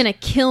 kill us." he's going to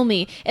kill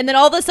me. And then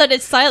all of a sudden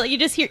it's silent. You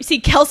just see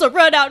Kelso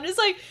run out and it's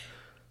like,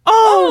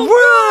 All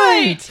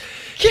right,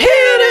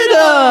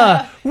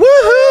 Canada,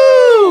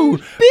 woohoo,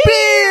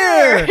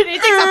 beer. and he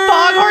takes a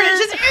foghorn and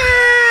just,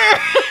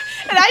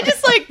 and I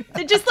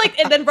just like,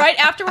 and then right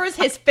afterwards,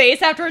 his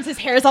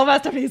hair is all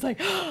messed up and he's like,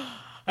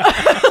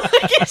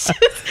 it's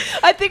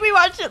just, I think we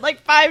watched it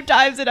like 5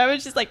 times and I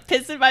was just like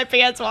pissing my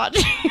pants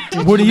watching.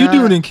 What are you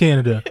doing in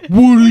Canada?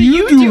 What are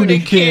you doing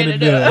in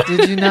Canada?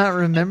 Did you not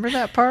remember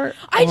that part?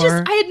 I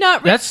Or- had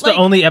not. That's like, the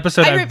only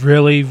episode I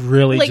really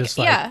like, just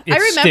like. yeah, It I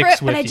remember sticks it,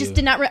 but with I just you.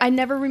 did not. I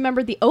never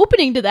remembered the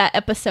opening to that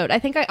episode. I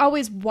think I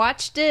always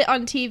watched it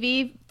on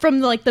TV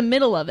from like the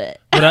middle of it.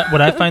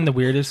 What I find the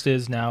weirdest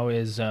is now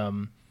is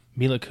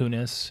Mila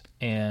Kunis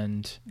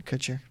and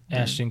Kutcher.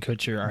 Ashton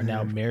Kutcher are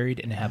now married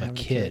and have a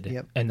kid,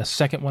 yep. and the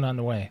second one on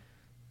the way.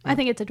 I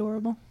think it's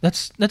adorable.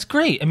 That's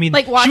great. I mean,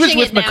 Like, she was watching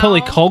with it now-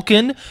 Macaulay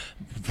Culkin.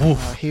 Oh,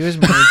 Oof. he was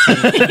married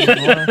to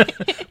Demi Moore.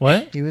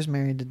 What? He was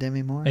married to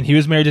Demi Moore. And he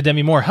was married to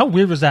Demi Moore. How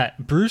weird was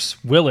that?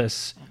 Bruce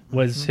Willis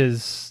was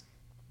his.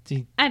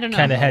 He I don't know.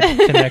 kind of had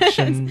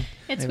connection.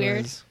 It's It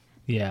weird. was-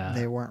 Yeah.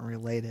 they weren't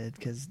related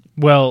because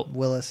Well,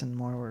 Willis and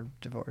Moore were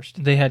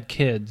divorced. they had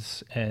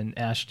kids, and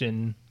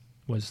Ashton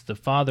was the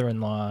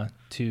father-in-law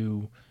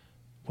to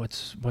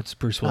what's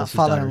Bruce Willis'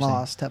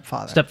 Father-in-law,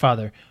 daughter's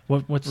stepfather.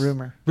 What's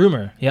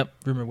Rumor. Yep,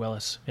 Rumor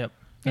Willis. Yep,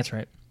 that's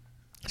right.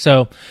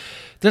 So,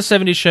 this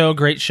 '70s show,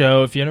 great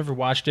show. If you never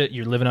watched it,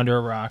 you're living under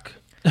a rock.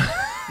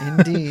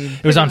 Indeed.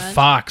 It was on Pretty much.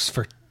 Fox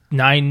for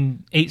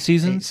 8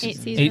 seasons. 8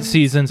 seasons. 8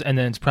 seasons, and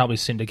then it's probably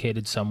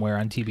syndicated somewhere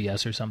on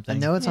TBS or I something.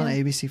 know it's on Yeah.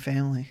 ABC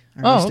Family.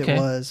 Or at Oh, least okay. it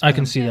was. I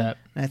can but- see Yeah. that.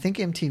 and I think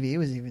MTV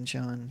was even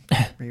showing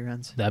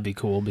reruns. That'd be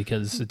cool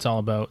because it's all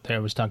about. They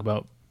always talk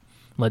about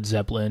Led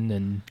Zeppelin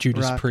and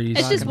Judas Rock- Priest.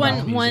 It's rock just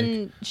and roll one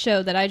music.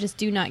 show that I just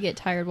do not get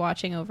tired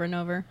watching over and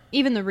over.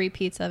 Even the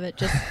repeats of it.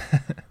 Just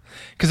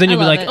Because then I you'll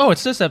be love like, it. oh,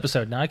 it's this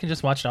episode. Now I can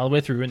just watch it all the way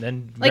through. And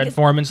then Like- Red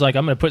Foreman's like,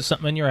 I'm going to put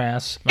something in your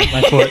ass,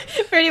 my foot.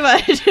 pretty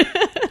much.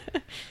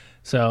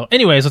 So,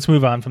 anyways, let's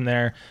move on from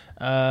there.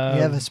 You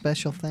have a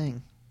special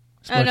thing.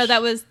 Oh no,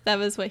 that was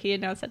what he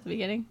announced at the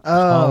beginning. Oh,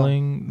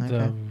 calling okay.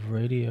 the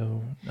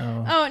radio.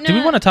 Oh, Oh, no. Do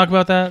we want to talk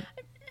about that?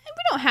 We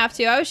don't have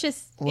to. I was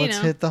just Let's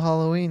hit the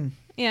Halloween.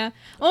 Yeah.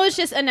 Well, it's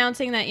just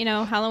announcing that,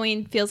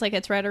 Halloween feels like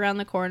it's right around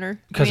the corner.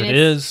 Because it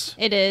is.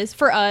 It is.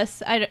 For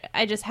us,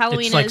 I just,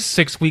 Halloween It's like is...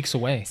 6 weeks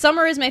away.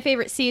 Summer is my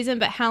favorite season,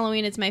 but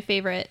Halloween is my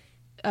favorite,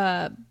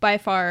 by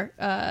far,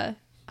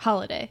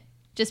 holiday.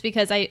 Just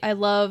because I've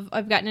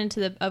gotten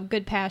into a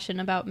good passion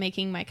about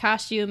making my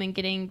costume and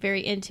getting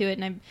very into it.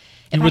 And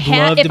You would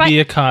love to be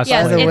a cosplayer.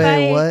 Yes, By the if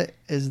way, I- what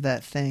is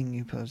that thing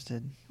you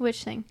posted?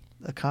 Which thing?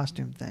 The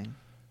costume thing.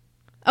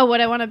 Oh,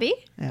 what I want to be?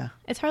 Yeah.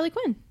 It's Harley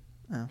Quinn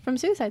Oh. from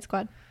Suicide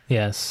Squad.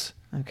 Yes.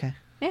 Okay.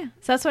 Yeah,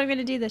 so that's what I'm going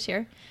to do this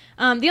year.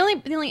 The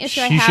only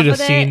issue I You have should have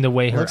with seen it, the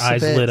way her Looks a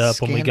eyes bit lit up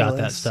when we got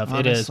that scandalous, stuff.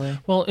 honestly. It is.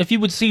 Well, if you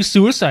would see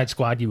Suicide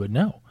Squad, you would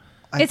know.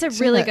 It's a I've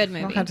seen really that. good You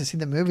don't movie. have to see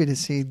the movie to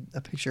see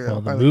a picture Well,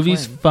 of the Harley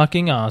movie's Quinn.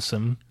 fucking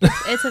awesome.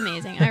 it's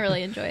amazing. I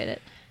really enjoyed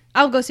it.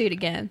 I'll go see it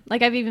again.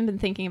 Like, I've even been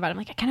thinking about it. I'm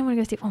like, I kind of want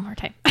to go see it one more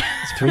time.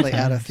 It's probably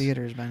out of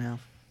theaters by now.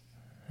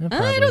 Yeah, I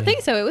probably. don't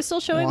think so. It was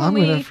still showing Well, I'm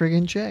when we... gonna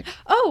friggin' check.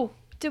 Oh,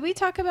 did we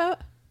talk about...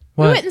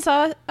 What? We went and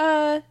saw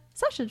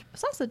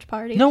Sausage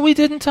Party. No, we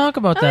didn't talk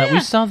about Oh, that. yeah. We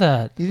saw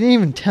that. You didn't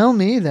even tell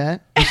me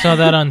that. We saw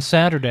that on We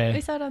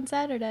Saturday. saw it on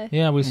Saturday.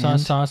 Yeah, we saw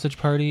And? Sausage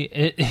Party.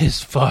 It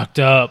is fucked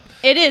up.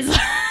 It is.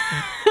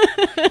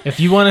 If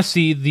you want to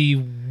see the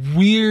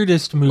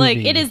weirdest movie, Like,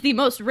 it is the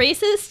most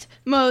racist,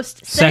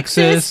 most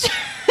sexist,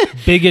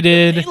 sexist.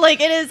 bigoted. Like,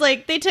 it is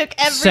like they took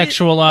every...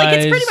 Sexualized. Like,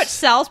 it's pretty much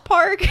South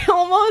Park,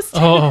 almost.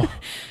 Oh,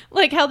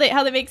 Like how they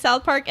make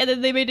South Park and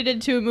then they made it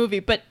into a movie,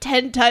 but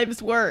 10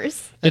 times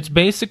worse. it's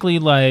basically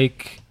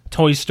like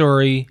Toy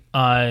Story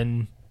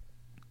on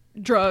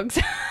Drugs.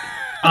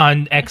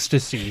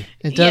 ecstasy.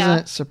 It Yeah.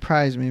 doesn't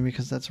surprise me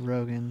because that's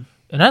Rogan.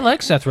 And I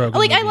like Seth Rogen.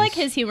 Like, I movies. like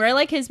his humor. I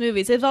like his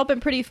movies. They've all been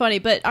pretty funny.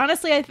 But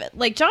honestly,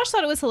 like Josh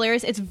thought it was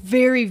hilarious. It's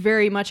very,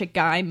 very much a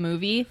guy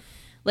movie.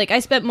 Like, I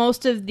spent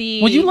most of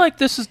the... Well, you like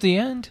This Is the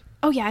End?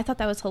 Oh yeah, I thought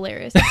that was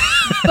hilarious.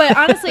 But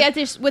honestly, I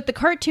just with the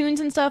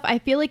cartoons and stuff, I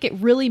feel like it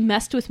really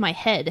messed with my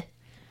head.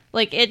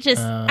 Like, it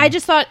just... I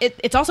just thought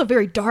it's also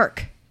very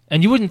dark.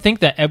 And you wouldn't think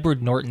that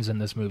Edward Norton's in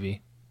this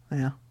movie.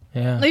 Yeah.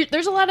 Yeah.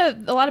 There's a lot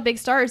of big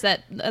stars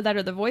that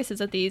are the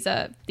voices of these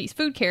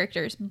food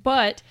characters.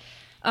 But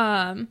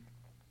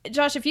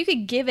Josh, if you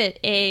could give it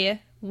a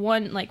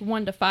 1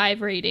 to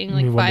 5 rating,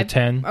 like 1 to 5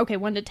 10. Okay,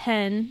 1 to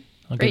 10.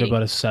 I'll give it rating.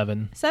 about a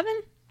 7.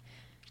 7?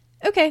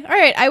 Okay, all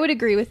right. I would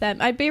agree with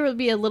that. I'd be able to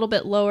be a little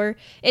bit lower.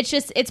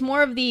 It's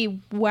more of the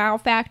wow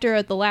factor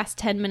of the last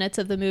 10 minutes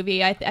of the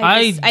movie. I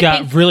got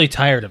think, really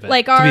tired of it,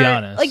 like, to be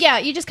honest. like, yeah,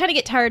 you just kind of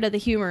get tired of the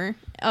humor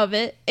of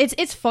it.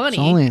 It's funny. It's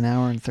only an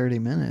hour and 30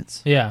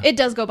 minutes. Yeah. It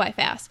does go by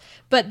fast.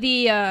 But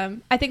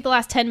I think the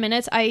last 10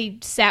 minutes, I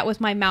sat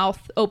with my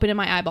mouth open and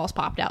my eyeballs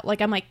popped out. Like,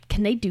 I'm like,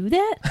 can they do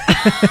that?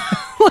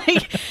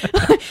 Like,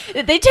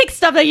 they take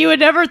stuff that you would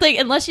never think,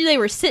 unless they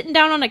were sitting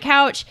down on a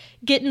couch,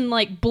 getting,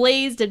 like,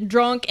 blazed and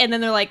drunk, and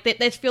then they're like,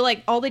 they feel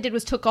like all they did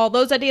was took all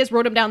those ideas,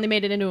 wrote them down, they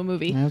made it into a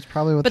movie. That's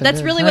probably what But they that's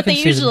did. really I what can they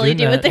see them usually doing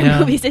do with that, their yeah.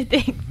 movies, I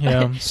think.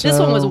 Yeah. But this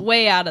one was So,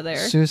 way out of there.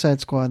 Suicide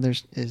Squad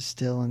is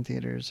still in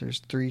theaters. There's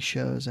 3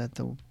 shows at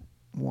the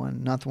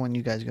one, not the one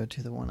you guys go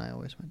to, the one I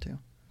always went to.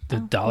 The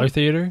Oh. Dollar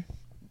Theater?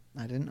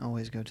 I didn't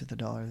always go to the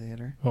Dollar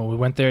Theater. Well, we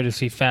went there to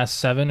see Fast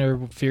 7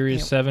 or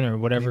Furious Yeah. 7 or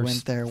whatever We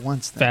went there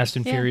once. Then. Fast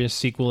and Yeah. Furious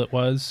sequel it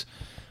was.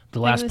 The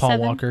Maybe last it was Paul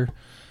 7. Walker.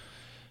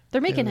 They're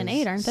making It an was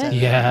 8, aren't they? 7.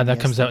 Yeah, that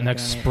Yes, comes they're out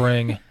next making it.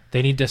 spring.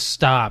 They need to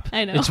stop.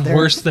 I know. It's They're-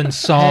 worse than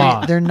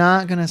Saw. Hey, they're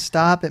not gonna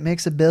stop. It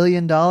makes $1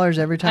 billion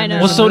every time. I know. well,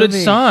 there's a so did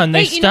movie. Saw, and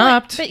they Hey, you know what?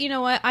 stopped. But you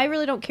know what? I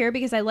really don't care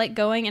because I like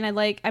going and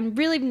I'm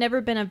really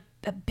never been a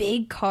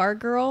big car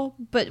girl,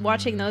 but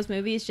watching those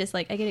movies, just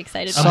like I get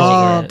excited I'm watching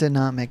Saw over it. did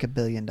not make $1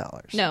 billion.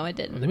 No, it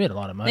didn't. They made a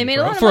lot of money. They made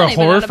for a it. lot of For money, a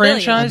but horror not $1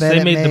 billion. franchise, I bet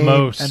they it made the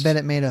most. I bet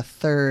it made a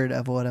third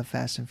of what a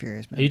Fast and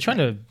Furious movie. Are you trying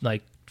made. to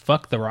like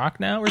fuck The Rock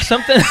now or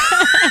something?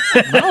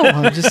 No,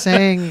 I'm just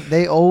saying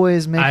they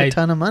always make I- a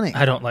ton of money.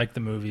 I don't like the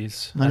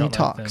movies. I Money don't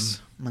like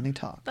talks. Money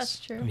talks. That's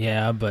true.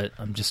 Yeah, but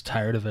I'm just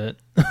tired of it.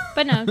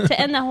 But no,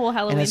 to end the whole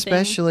Halloween And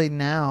especially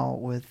now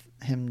with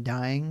him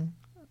dying,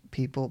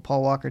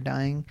 Paul Walker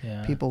dying,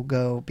 Yeah. people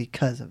go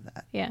because of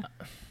that. Yeah.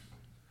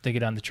 They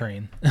get on the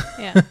train.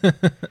 Yeah.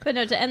 But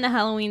no, to end the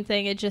Halloween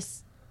thing, it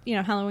just,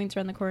 Halloween's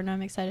around the corner.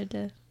 I'm excited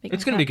to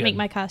It's gonna be good. make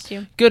my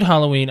costume. Good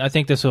Halloween. I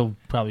think this will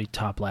probably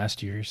top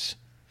last year's.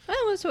 Well,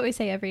 that's what we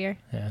say every year.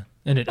 Yeah,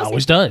 and it We'll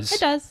always see. does. It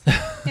does.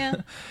 Yeah.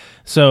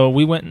 So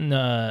we went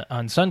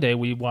on Sunday.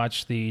 We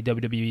watched the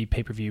WWE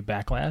pay-per-view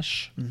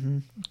Backlash. Mm-hmm.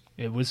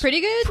 It was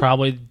Pretty good.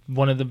 Probably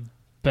one of the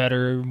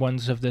better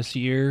ones of this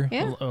year.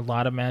 Yeah. A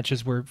lot of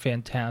matches were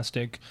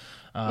fantastic.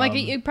 Like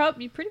you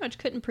pretty much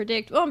couldn't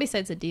predict. Well,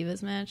 besides the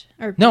Divas match.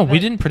 Or No, Diva. we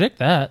didn't predict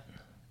that.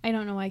 I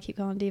don't know why I keep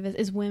calling Divas.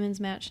 It's women's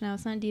match now.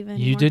 It's not Diva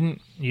anymore.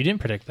 You didn't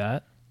predict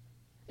that.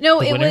 No,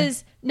 The it winner?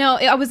 was no.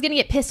 I was gonna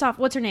get pissed off.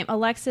 What's her name?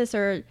 Alexis,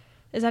 or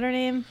is that her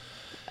name?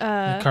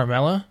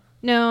 Carmella.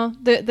 No,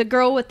 the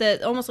girl with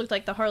the almost looked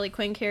like the Harley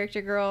Quinn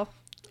character girl.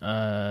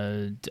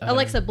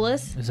 Alexa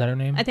Bliss. Is that her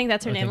name? I think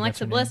that's her name. think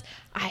that's Alexa her Bliss.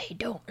 I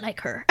don't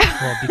like her.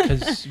 Well,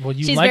 because you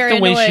She's liked very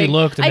the way she annoying.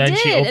 looked, and I then did,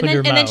 she opened her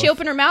mouth. and then she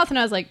opened her mouth, and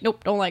I was like,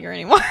 nope, don't like her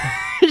anymore.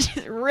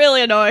 She's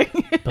really annoying.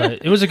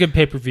 But it was a good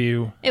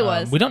pay-per-view. It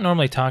was. We don't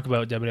normally talk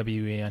about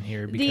WWE on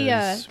here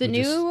because The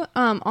new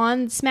on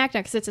SmackDown,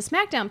 because it's a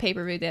SmackDown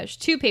pay-per-view. There's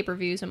 2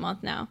 pay-per-views a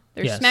month now.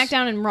 There's Yes.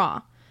 SmackDown and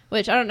Raw,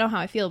 which I don't know how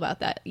I feel about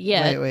that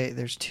yet. Wait,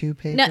 there's 2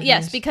 pay-per-views? No,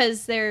 yes,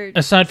 because they're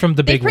aside from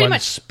the they big pretty ones,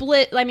 much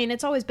split. I mean,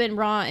 it's always been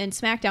Raw and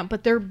SmackDown,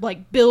 but they're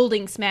like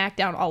building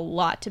SmackDown a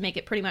lot to make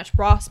it pretty much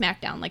Raw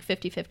SmackDown, like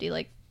 50-50.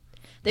 Like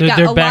they've got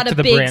they're a back lot to of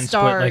the big brand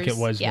stars. split like it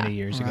was yeah. many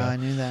years Oh, ago. I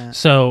knew that.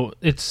 So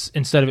it's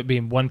instead of it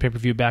being one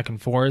pay-per-view back and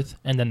forth,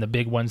 and then the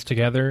big ones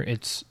together,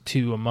 it's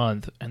 2 a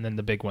month, and then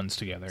the big ones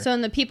together. So,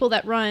 and the people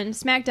that run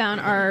SmackDown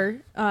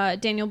are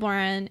Daniel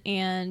Bryan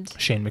and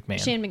Shane McMahon,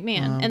 Shane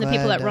McMahon, I'm and the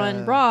people that glad,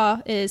 run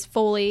Raw is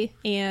Foley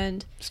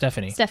and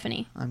Stephanie.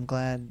 Stephanie. I'm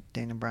glad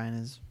Daniel Bryan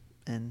is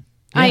in.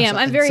 I am. so-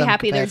 I'm in very some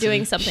happy they're capacity.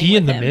 doing something. He with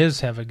and the him. Miz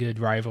have a good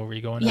rivalry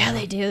going on. Yeah,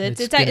 they do.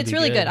 It's gonna be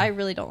really good. I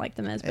really don't like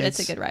the Miz, but it's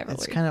a good rivalry.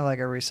 It's kind of like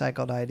a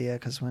recycled idea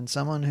because when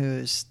someone who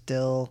is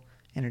still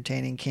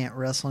entertaining can't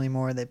wrestle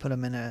anymore, they put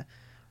them in a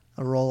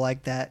role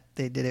like that.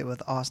 They did it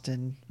with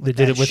Austin. They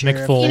did that it with Mick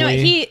sheriff.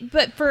 Foley.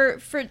 but for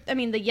I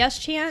mean the yes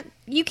chant,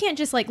 you can't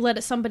just like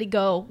let somebody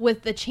go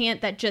with the chant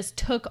that just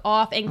took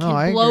off and No,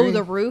 I can blow agree.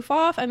 the roof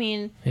off. I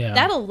mean, Yeah.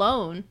 that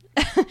alone,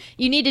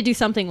 you need to do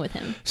something with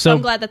him. So So-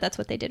 I'm glad that that's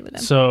what they did with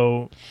him.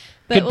 So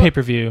But good well-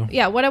 pay-per-view.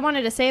 Yeah, what I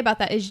wanted to say about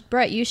that is,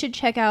 Brett, you should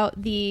check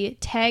out the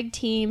tag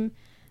team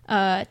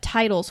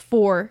titles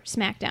for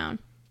SmackDown.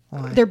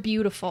 Why? They're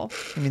beautiful.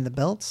 I mean the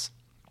belts.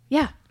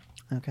 Yeah.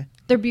 Okay.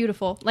 They're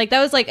beautiful. Like that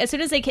was like as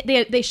soon as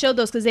they showed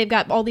those because they've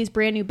got all these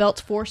brand new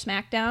belts for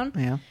SmackDown.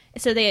 Yeah.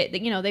 So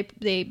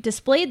they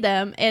displayed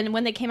them, and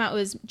when they came out, it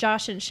was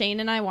Josh and Shane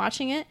and I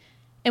watching it,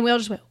 and we all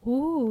just went,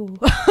 "Ooh!"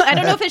 I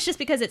don't know if it's just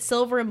because it's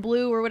silver and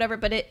blue or whatever,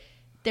 but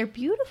they're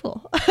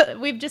beautiful.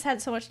 We've just had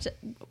so much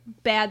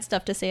bad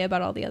stuff to say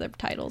about all the other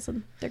titles,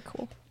 and they're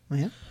cool.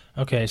 Yeah.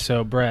 Okay,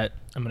 so Brett,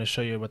 I'm going to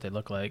show you what they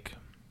look like.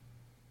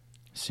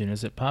 As soon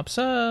as it pops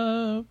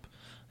up,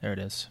 there it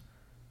is.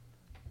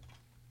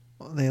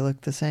 Well, they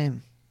look the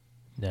same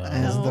No,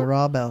 as No. the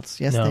Raw belts.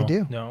 Yes, no, they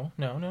do. No.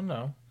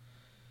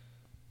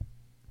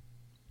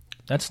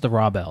 That's the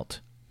Raw belt.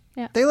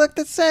 They look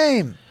the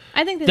same.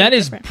 I think That look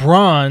is different.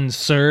 bronze,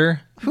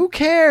 sir. Who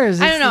cares?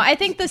 I It's don't know. the- I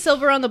think the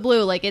silver on the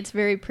blue, like it's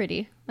very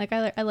pretty. Like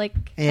I like. Yeah, I like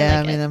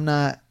I mean, it. I'm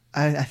not.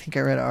 I think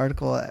I read an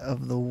article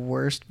of the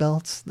worst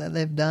belts that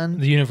they've done.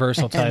 The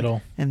Universal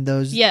title. And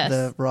those, Yes.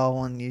 the Raw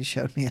one you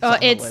showed me is Oh, on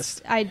the it's.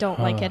 list. I don't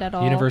like it at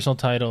all. Universal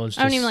title is just...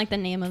 I don't even like the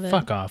name of it.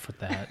 Fuck off with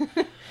that.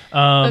 But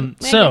I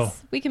So,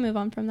 guess we can move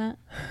on from that.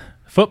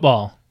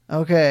 football.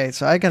 Okay,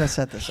 so I gotta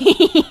set this up.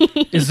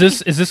 Is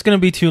this going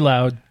to be too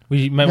loud?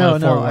 We might no,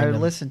 want to I forewarn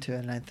them. listened to it,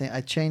 and I think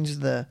I changed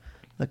the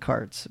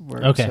cards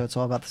where Okay. so it's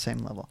all about the same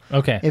level.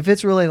 Okay. If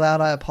it's really loud,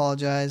 I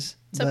apologize.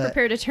 So but,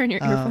 prepare to turn your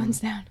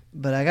earphones down.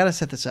 But I gotta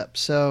set this up.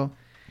 So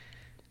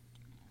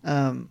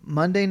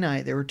Monday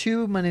night, there were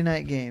 2 Monday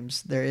night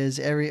games. There is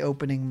every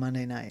opening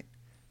Monday night.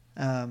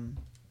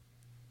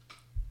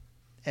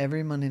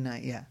 Every Monday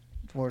night, yeah.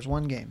 There was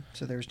 1 game.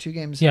 So there was 2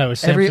 games. Yeah, it was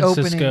San every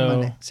Francisco- opening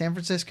Monday. San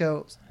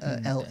Francisco,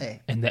 LA.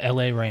 And the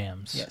LA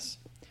Rams. Yes.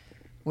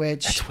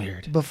 Which That's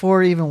weird.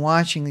 before even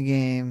watching the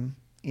game,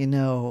 you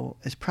know,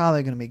 is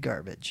probably going to be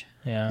garbage.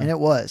 Yeah. And it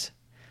was.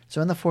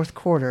 So in the 4th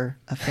quarter,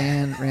 a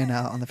fan ran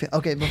out on the field.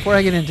 Okay, before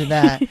I get into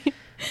that,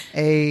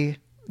 a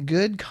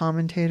good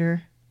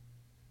commentator,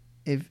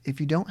 if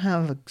you don't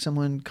have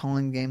someone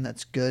calling the game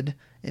that's good,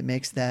 it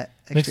makes that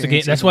Makes the game.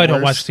 experience That's even why I don't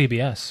worse. watch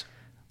CBS.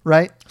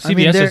 Right?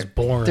 CBS they're- is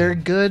boring. They're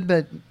good,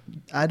 but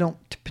I don't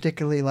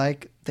particularly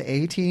like the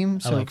A team,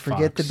 so like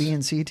forget Fox. the B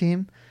and C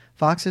team.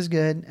 Fox is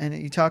good, and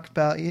you talk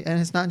about, and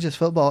it's not just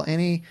football.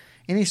 Any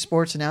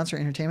sports announcer,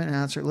 entertainment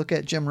announcer. Look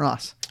at Jim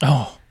Ross.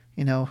 Oh,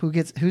 You know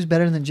who's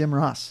better than Jim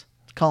Ross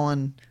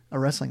calling a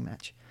wrestling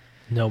match?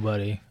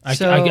 nobody.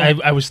 So-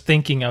 I was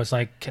thinking. I was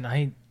like, can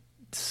I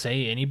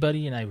say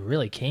anybody? And I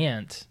really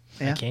can't.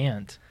 Yeah. I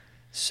can't.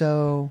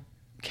 So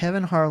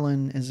Kevin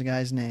Harlan is the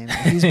guy's name.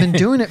 He's been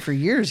doing it for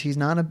years. He's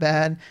not a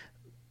bad,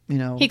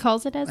 He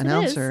calls it as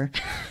announcer,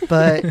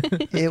 but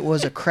it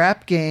was a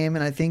crap game,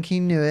 and I think he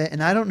knew it.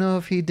 And I don't know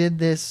if he did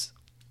this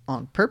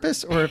on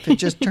purpose or if it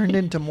just turned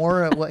into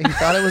more of what he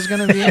thought it was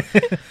going to be.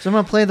 So I'm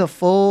going to play the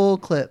full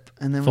clip,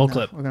 and then we're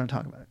going to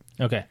talk about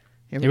it. Okay.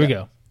 Here we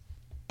go.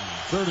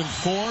 3rd and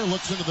 4,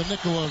 looks into the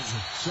nickel of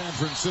San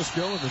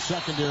Francisco in the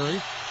secondary.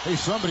 Hey,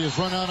 somebody has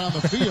run out on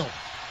the field.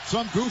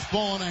 Some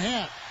goofball in a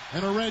hat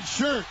and a red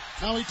shirt.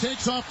 Now he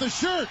takes off the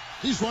shirt.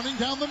 He's running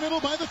down the middle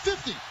by the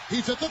 50.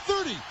 He's at the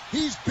 30.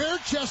 He's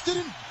bare-chested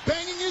and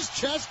banging his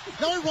chest.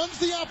 Now he runs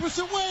the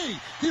opposite way.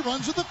 He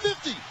runs to the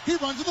 50. He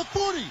runs to the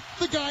 40.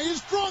 The guy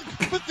is drunk,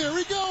 but there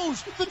he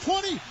goes. The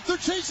 20. They're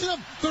chasing him.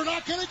 They're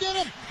not going to get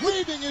him.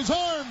 Waving his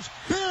arms,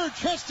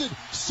 bare-chested.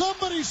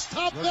 Somebody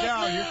stop that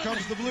man. Here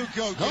comes the blue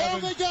coat, Oh,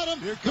 Kevin. they got him.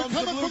 Here They're comes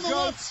coming the blue from the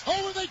coats. left.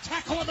 Oh, and they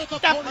tackle him at the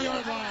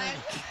 40-yard line.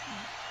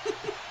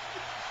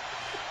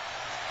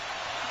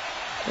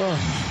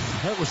 Oh,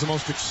 that was the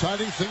most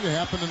exciting thing to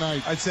happen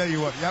tonight. I tell you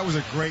what, that was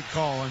a great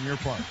call on your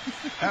part.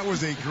 That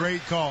was a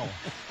great call.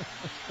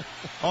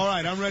 All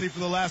right, I'm ready for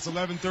the last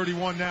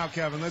 11:31 now,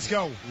 Kevin. Let's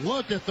go.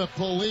 Look at the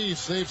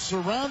police. They've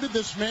surrounded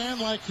this man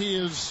like he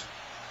is...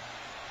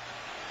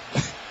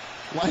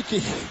 like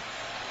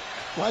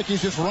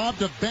he's just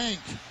robbed a bank.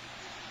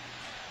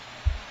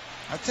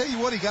 I tell you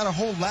what, he got a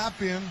whole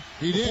lap in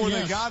He did, before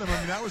yes. they got him. I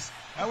mean, that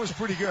was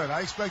pretty good.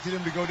 I expected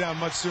him to go down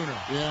much sooner.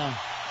 Yeah.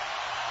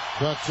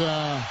 But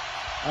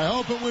I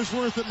hope it was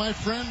worth it, my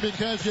friend,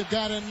 because you've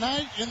got a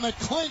night in the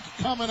clink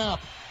coming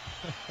up.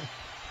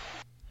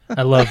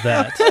 I love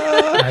that.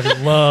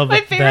 I love My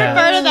favorite that.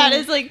 part of that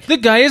is like The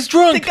guy is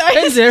drunk,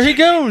 and there he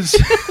goes.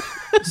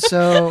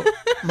 So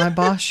my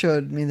boss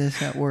showed me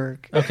this at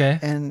work. Okay.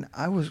 And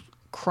I was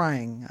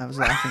crying. I was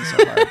laughing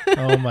so hard.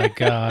 Oh my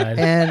god.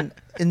 And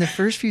in the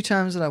first few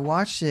times that I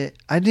watched it,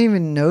 I didn't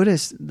even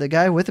notice the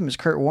guy with him is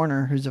Kurt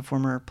Warner, who's a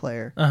former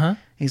player. Uh-huh.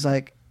 He's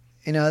like,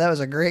 that was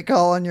a great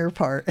call on your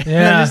part. And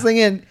Yeah. I'm just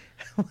thinking,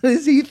 what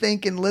is he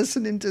thinking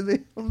listening to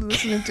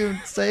him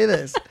say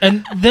this?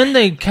 And then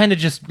they kind of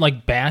just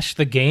like bashed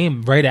the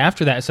game right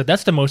after that. So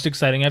that's the most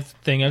exciting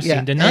thing I've Yeah,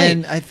 seen tonight.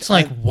 and It's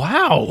like,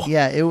 wow.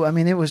 Yeah, it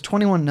was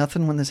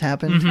 21-0 when this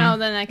happened. oh,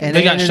 then I can. And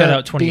They it got ended shut up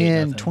out 28-0.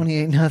 being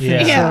 28-0.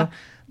 Yeah. Yeah. So,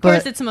 Of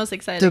course, but it's the most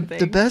exciting thing.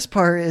 the best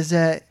part is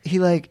that he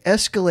like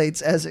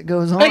escalates as it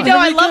goes on. I know, There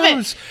I he love it.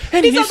 goes.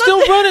 And he's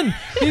still running.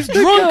 He's The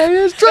guy drunk.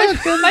 is drunk.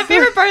 My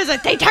favorite part is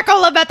like they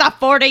tackle him at the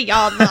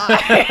 40-yard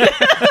line.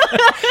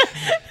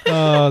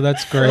 Oh,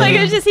 that's great. Like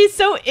it's just he's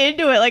so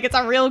into it, like it's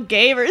a real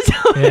game or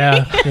something.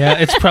 Yeah.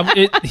 It's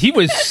probably he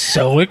was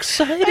so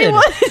excited. He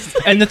was.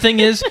 And the thing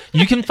is,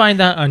 you can find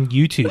that on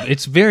YouTube.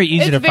 It's very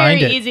easy It's to very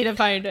find it. easy to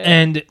find it.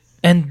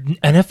 And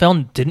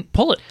NFL didn't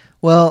pull it.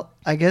 Well,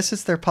 I guess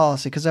it's their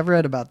policy because I've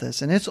read about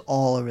this and it's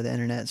all over the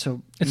internet.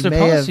 So It's you their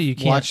may policy, have you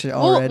can't- watched it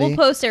already. We'll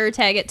post it or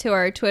tag it to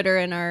our Twitter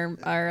and our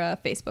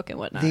Facebook and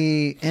whatnot.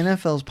 The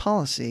NFL's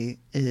policy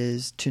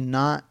is to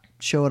not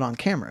show it on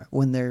camera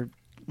when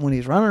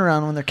he's running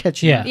around when they're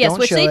catching. Yeah. him. Yes, Don't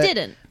which show they it,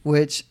 didn't.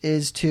 Which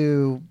is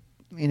to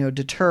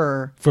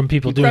deter From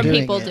people From doing From it.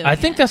 people it. doing I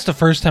think that's the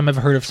first time I've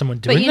heard of someone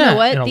doing But you that know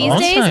what? in a These long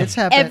days, time. It's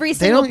happened. every They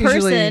single don't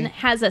usually- person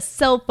has a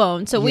cell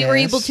phone, so we were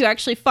able Yes. to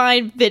actually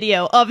find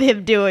video of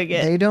him doing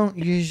it. They don't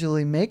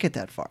usually make it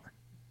that far.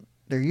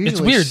 They're usually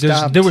It's weird.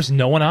 stopped. There was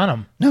no one on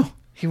him No,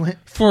 he went.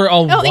 for a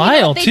Oh, you know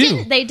while what?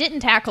 too. They didn't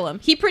tackle him.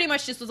 He pretty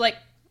much just was like,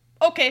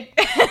 okay,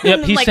 Yep,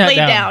 and he like sat laid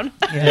down.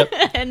 down, Yep.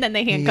 and then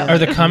they handcuffed Are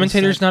him. the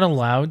commentators not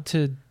allowed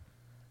to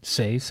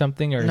say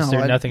something, or is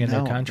there nothing in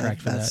their no,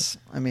 contract for that? that's,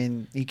 I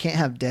mean, you can't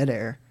have dead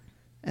air,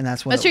 and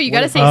that's what. That's true, you what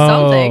gotta it- say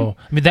something. Oh,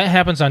 I mean that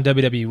happens on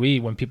WWE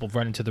when people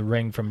run into the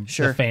ring from the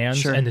Sure, fans,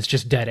 sure. and it's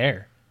just dead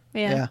air,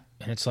 Yeah.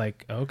 and it's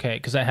like okay,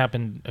 because that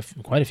happened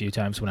quite a few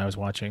times when I was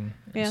watching.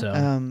 Yeah.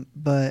 So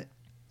But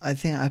I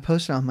think I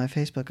posted on my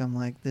Facebook. I'm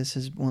like, this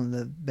is one of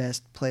the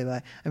best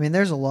play-by. I mean,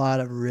 there's a lot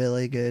of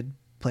really good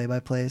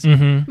play-by-plays.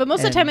 mhm. But most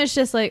of the And- time, it's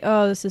just like,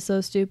 oh, this is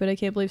so stupid. I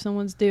can't believe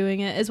someone's doing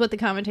it. Is what the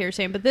commentator's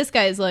saying. But this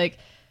guy is like,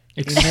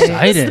 It's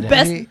excited. the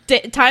best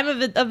Right. time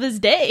of his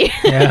day.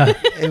 Yeah,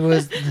 It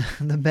was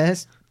the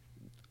best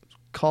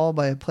call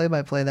by a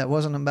play-by-play that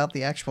wasn't about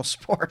the actual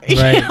sport.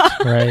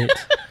 right.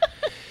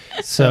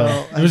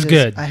 So it was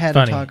good. I had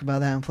funny. to talk about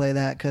that and play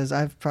that because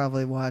I've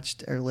probably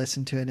watched or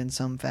listened to it in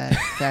some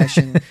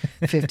fashion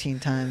 15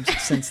 times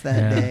since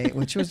that Yeah. day,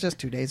 which was just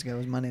 2 days ago. It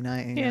was Monday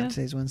night, and Yeah.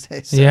 today's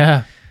Wednesday. So,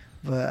 Yeah,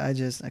 But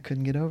I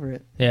couldn't get over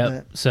it. yeah.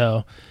 But,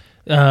 So,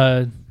 you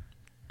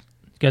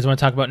guys want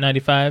to talk about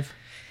 95?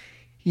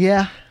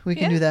 yeah, we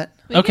can Yeah. do that.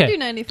 We Okay. can do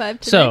 95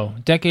 today. So,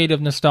 decade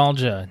of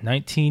nostalgia,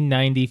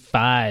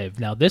 1995.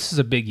 Now, this is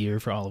a big year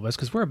for all of us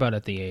because we're about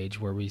at the age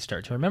where we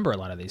start to remember a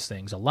lot of these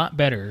things a lot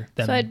better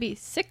than So I'd be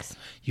 6.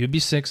 you'd be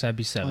 6, I'd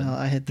be 7. Well,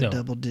 I hit the No.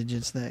 double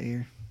digits that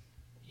year.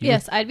 You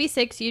Yes, I'd be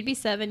 6. You'd be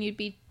 7. You'd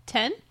be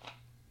 10.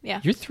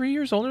 Yeah. You're 3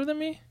 years older than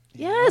me?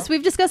 Yes,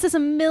 we've discussed this a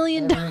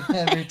million times.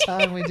 Every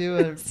time we do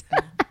a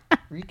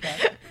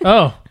recap.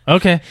 Oh,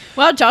 okay.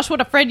 Well, Josh, what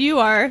a friend you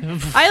are. I at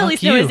Fuck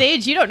least know you. his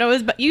age. You don't know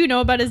his, but you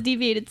know about his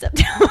deviated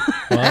septum.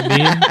 Well,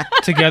 me and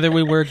together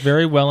we work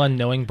very well on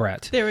knowing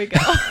Brett. There we go.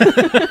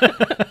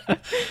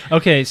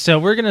 Okay, so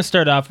we're gonna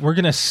start off. We're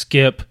gonna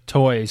skip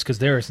toys because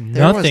there is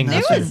nothing. nothing.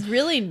 There was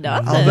really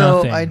nothing. Although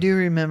Nothing. I do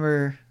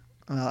remember,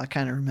 well, I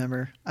kind of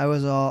remember. I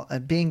was all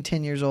at being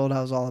 10 years old.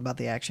 I was all about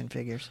the action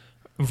figures.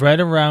 Right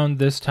around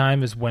this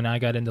time is when I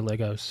got into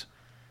Legos.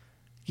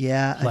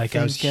 Yeah, I Like,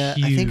 I was think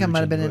I think I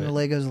might have been huge into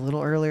into Legos a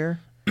little earlier,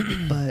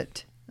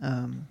 but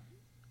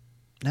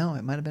no,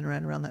 it might have been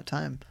right around that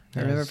time. I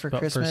Yeah, remember it's for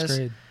about first Christmas,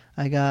 grade.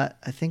 I got.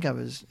 I think it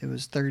was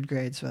third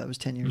grade, so I was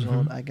 10 years Mm-hmm.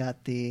 old. I got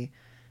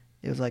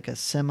it was like a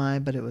semi,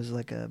 but it was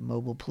like a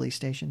mobile police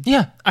station.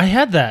 Yeah, I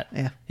had that.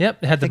 Yeah.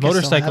 Yep, it had the think I still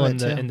motorcycle have in it,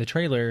 the too. in the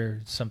trailer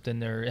or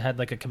something, or it had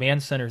like a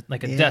command center,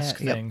 like a Yeah, desk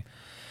yep. thing.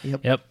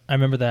 Yep. Yep, I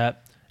remember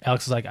that.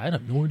 Alex is like, I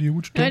have no idea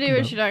what you're No talking idea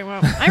about. what you're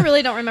talking about. I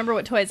really don't remember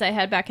what toys I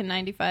had back in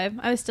 '95.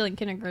 I was still in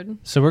kindergarten.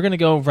 So we're gonna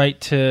go right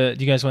to.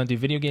 Do you guys want to do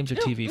video games or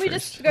No, TV we first?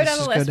 just go Let's down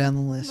the just list. go down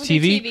the list. We'll do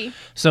TV? TV.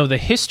 So the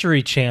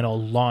History Channel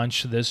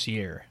launched this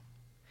year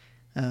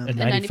in Um, In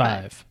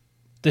 '95.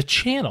 The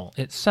channel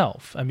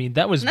itself. I mean,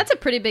 that was. And that's a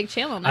pretty big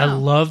channel now. I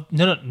loved.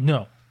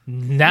 No.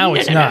 Now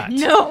it's not.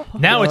 No.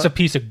 Now it's a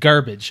piece of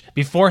garbage.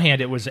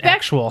 Beforehand, it was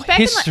actual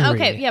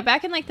history.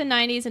 Back in like the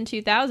 90s and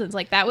 2000s,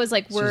 like that was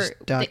like it's where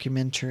just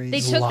documentaries. they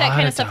took that Lot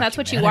kind of of stuff. That's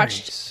what you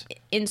watched documentaries.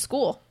 in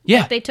school.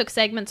 Yeah. Like, they took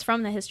segments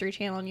from the History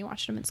Channel and you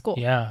watched them in school.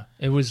 Yeah,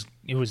 it was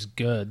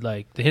good.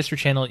 Like the History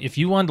Channel, if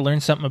you wanted to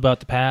learn something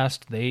about the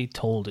past, they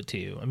told it to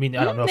you. I mean,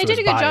 I don't know They if it did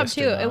a was good job biased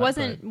or too. not,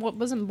 It but-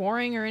 wasn't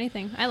boring or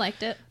anything. I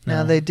liked it.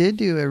 Now No. they did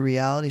do a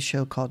reality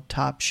show called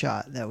Top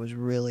Shot that was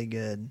really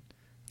good.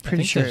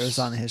 Pretty think sure it there's- was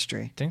on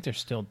History. I think they're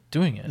still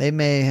doing it. They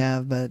may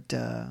have, but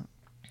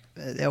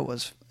it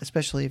was,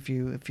 especially if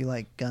you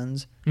like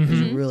guns. It was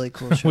a really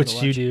cool show. Which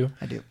to you do.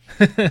 I do.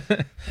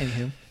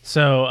 Anywho,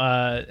 So,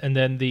 and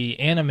then the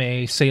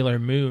anime Sailor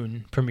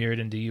Moon premiered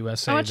into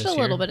USA I watched this a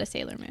year. little bit of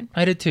Sailor Moon.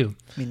 I did too.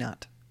 me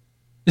not.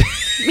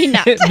 Me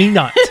not. Me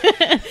not.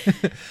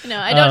 No,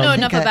 I don't know I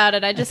enough think about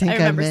it. I think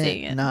remember meant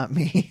seeing it. Not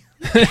me.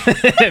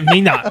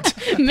 Me not.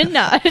 Me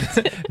not.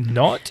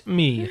 Not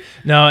me.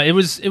 No, it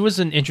was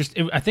an interest.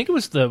 I think it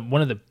was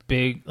one of the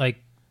big, like,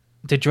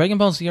 did Dragon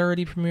Ball Z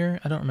already premiere?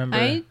 I don't remember.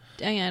 I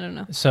don't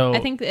know. So I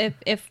think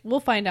if we'll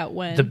find out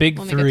when the big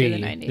when we get through three, the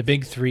 90s. the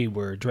big three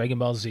were Dragon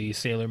Ball Z,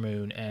 Sailor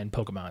Moon, and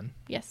Pokemon.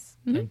 Yes.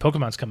 Mhm. And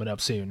Pokemon's coming up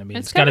soon. I mean,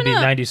 It's it's got to be coming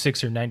up.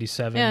 96 or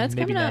 97, Yeah, it's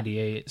maybe coming up.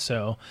 98.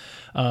 So,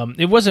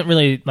 it wasn't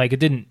really like it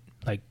didn't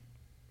like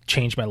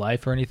change my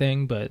life or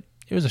anything, but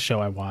it was a show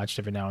I watched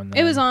every now and then.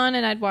 It was on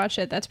and I'd watch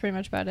it. That's pretty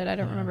much about it. I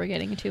don't remember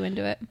getting too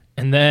into it.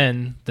 And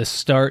then the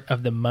start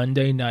of the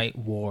Monday Night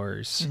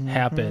Wars Mm-hmm.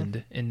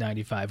 happened in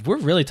 '95. We're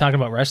really talking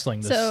about wrestling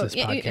this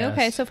podcast.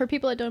 Okay, so for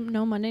people that don't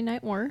know Monday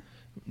Night War,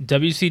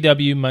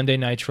 WCW Monday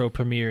Nitro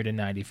premiered in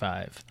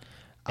 '95.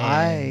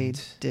 I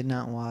did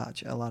not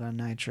watch a lot of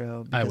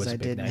Nitro I because was I a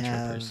big didn't Nitro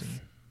have person.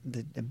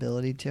 the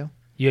ability to.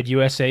 You had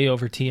USA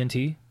over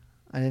TNT.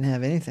 I didn't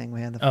have anything.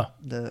 We had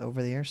the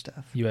over the air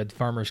stuff. You had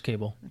Farmers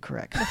Cable.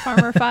 Correct.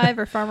 Farmer 5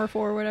 or Farmer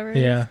 4, whatever. it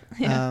is.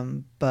 Yeah.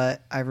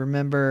 But I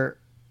remember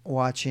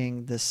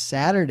watching the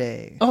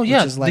Saturday. Oh yeah,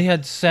 which is like they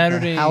had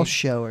Saturday a house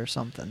show or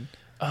something.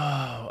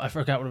 Oh, I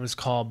forgot what it was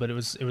called, but it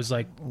was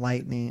like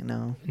Lightning,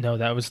 no,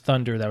 that was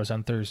Thunder. That was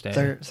on Thursday.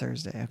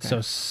 Thursday. Okay.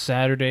 So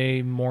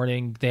Saturday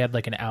morning, they had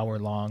like an hour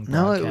long.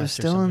 no, it was broadcast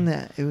or still in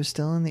something. It was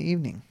still in the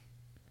evening,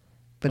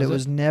 but Was it it?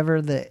 was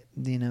never the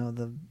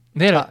the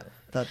They had a- top,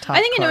 the top.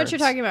 I think I know what you're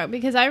cards. talking about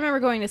because I remember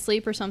going to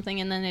sleep or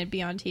something and then it'd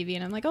be on TV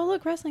and I'm like, oh,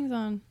 look, wrestling's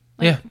on.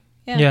 Like, Yeah.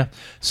 Yeah. Yeah.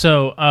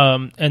 So,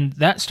 and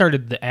that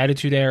started the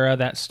Attitude Era.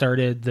 That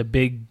started the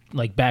big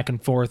like back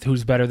and forth,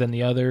 who's better than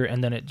the other,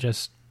 and then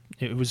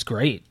it was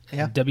great.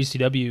 Yeah.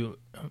 WCW,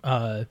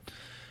 a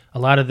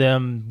lot of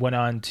them went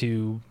on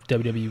to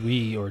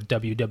WWE or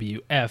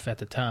WWF at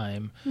the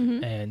time,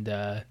 Mm-hmm.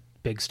 and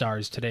big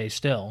stars today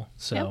still.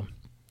 So,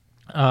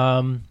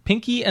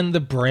 Pinky and the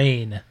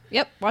Brain.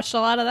 Yep. Watched a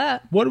lot of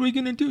that. What are we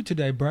gonna do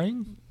today,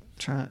 Brain?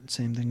 Try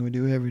same thing we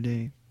do every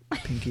day,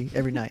 Pinky.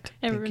 Every night,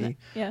 Every Pinky. night,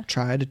 yeah.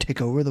 Try to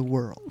take over the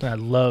world. I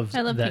loved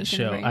I love that Pinky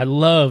and the show. Brain. I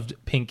loved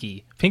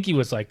Pinky. Pinky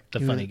was like the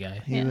He funny was-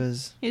 guy. He Yeah.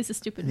 was He's a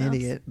stupid an mouse.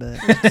 idiot, but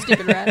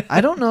Stupid rat.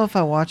 I don't know if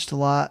I watched a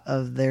lot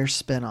of their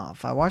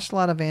spinoff. I watched a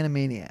lot of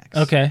Animaniacs.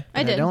 Okay. but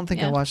I did, I don't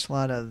think yeah. I watched a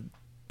lot of.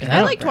 And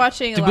I liked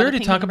watching. Did a we lot already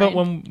of Pinky talk and the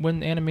about Brain.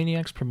 when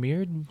Animaniacs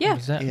premiered? Yeah.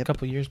 Was that a Yep.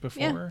 couple years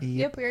before? Yeah. Yep.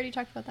 Yep. We already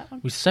talked about that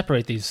one. We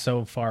separate these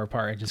so far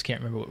apart. I just can't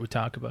remember what we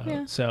talk about.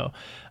 Yeah. So,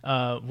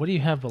 what do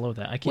you have below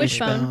that? I can't.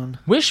 Wishbone.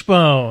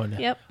 Wishbone.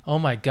 Yep. Oh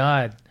my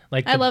God!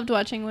 Like I loved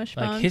watching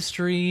Wishbone. like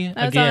history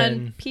That was again.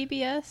 on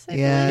PBS. I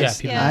Yeah,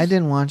 believe. Yeah, PBS. I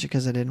didn't watch it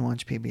because I didn't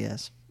watch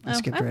PBS. I Oh,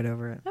 skipped I- right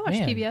over it. I watched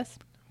Man. PBS.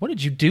 What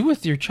did you do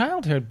with your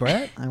childhood,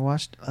 Brett? I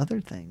watched other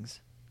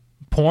things.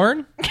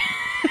 Porn?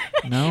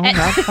 No,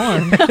 not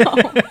porn.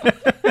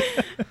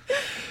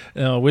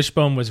 No,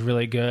 Wishbone was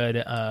really good.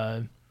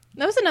 That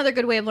was another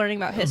good way of learning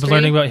about history.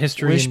 Learning about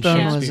history Wishbone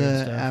and was Shakespeare a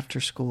and stuff.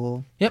 after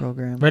school Yep,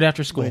 program. right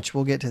after school. Which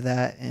we'll get to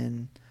that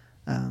in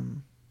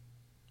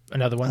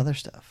Another one. other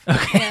stuff.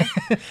 Yeah.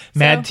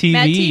 Mad So, TV.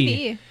 Mad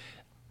TV.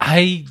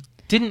 I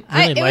didn't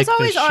really It like was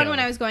always this on show. when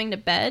I was going to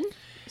bed.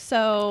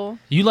 So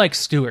You like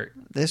Stewart.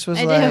 This was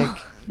I do. like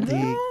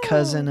the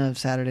cousin of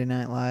Saturday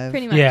Night Live.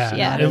 pretty much, Yeah,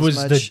 yeah. Not it as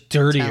was the much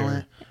dirtier.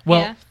 talent.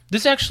 Well, Yeah.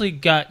 this actually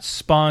got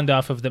spawned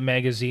off of the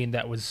magazine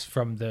that was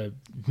from the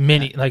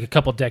many, like a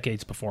couple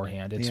decades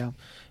beforehand.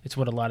 It's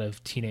what a lot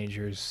of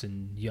teenagers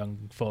and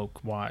young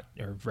folk watched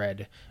or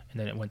read, and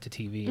then it went to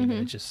TV, and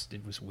Mm-hmm.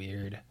 it was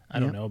weird. I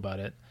don't Yep. know about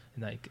it,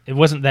 and like it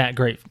wasn't that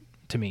great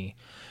to me.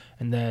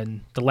 And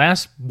then the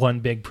last one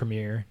big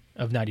premiere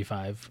of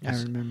 '95 I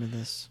was remember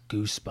this.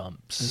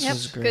 Goosebumps. This Yep,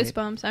 was great.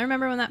 Goosebumps. I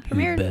remember when that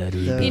premiered.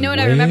 The- You know what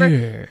I remember?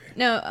 Beware.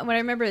 No, what I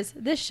remember is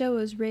this show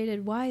was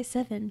rated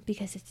Y7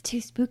 because it's too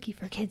spooky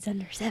for kids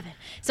under 7.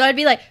 So I'd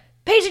be like,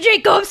 Paige and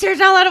Jake, go upstairs,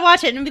 not allowed to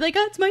watch it. And I'd be like,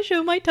 oh, it's my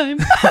show, my time.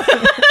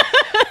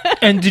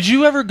 And did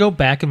you ever go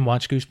back and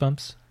watch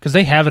Goosebumps? Because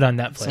they have it on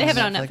Netflix. They have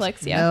it on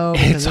Netflix, yeah. No,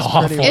 because It's it's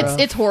awful. pretty rough.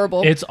 It's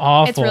horrible. It's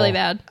awful. It's really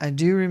bad. I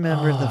do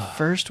remember the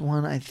first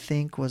one. I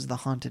think was The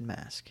Haunted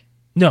Mask.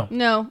 No,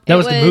 No. That it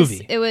was the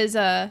movie. It was,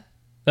 that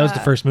was the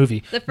first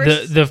movie.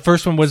 the The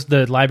first one was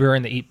the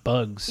librarian that eat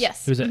bugs.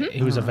 Yes. He was a, Mhm.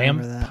 he was a I don't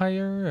remember that.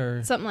 vampire,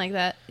 or something like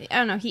that. I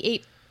don't know.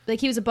 He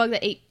was a bug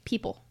that ate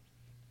people.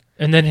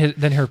 and then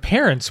her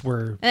parents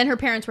were. And then her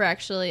parents were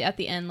actually, at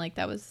the end, like,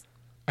 that was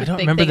I the don't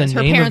big remember thing, the is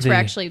her name parents of were the.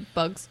 actually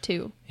bugs,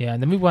 too. Yeah,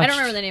 and then we watched. I don't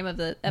remember the name of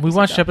the episode. We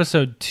watched though.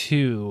 episode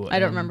 2. I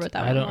don't and remember what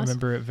that I one don't was.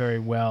 remember it very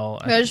well.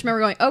 I just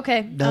remember going,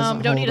 okay, Doesn't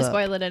we don't need to hold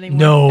up. spoil it anymore.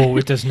 No,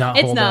 it does not.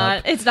 It's hold not.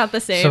 Up. It's not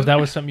the same. So that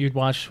was something you'd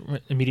watch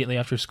immediately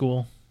after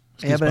school.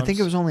 Yeah, but I think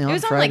it was only it on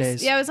was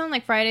Fridays. it was on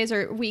like Fridays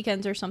or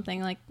weekends or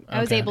something. Like I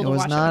was Okay. able It to was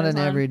watch not it. an when it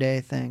was on.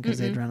 everyday thing because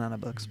they'd run out of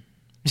books.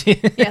 Yeah,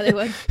 they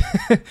would.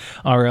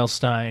 R.L.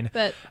 Stein.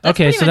 But that's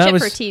Okay, pretty so much that it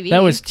was for TV. that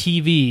was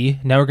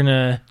TV. Now we're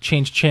gonna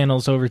change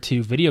channels over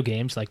to video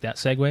games, like that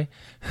segue.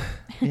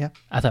 Yeah.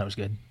 I thought it was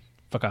good.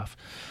 Fuck off.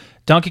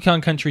 Donkey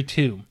Kong Country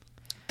 2,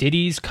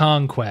 Diddy's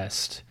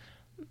Conquest,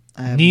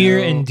 I have Near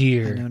no- and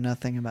Dear. I know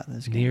nothing about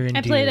this game. near and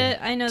I dear played it.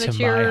 I know to that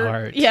my you're.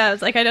 heart. Yeah,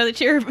 it's like I know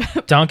that you're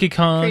Donkey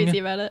Kong crazy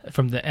about it.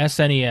 from the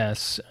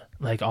SNES.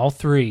 Like all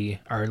three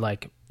are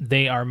like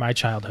they are my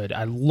childhood.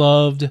 I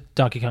loved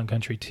Donkey Kong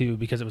Country 2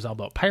 because it was all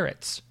about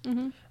pirates,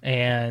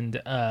 and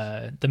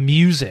the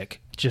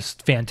music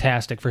just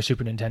fantastic for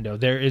Super Nintendo.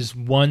 There is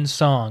one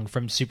song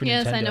from Super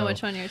Yes, Nintendo. I know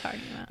which one you're talking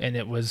about. And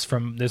it was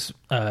from this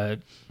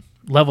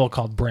level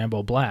called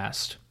Bramble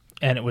Blast,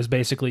 and it was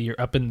basically you're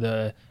up in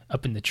the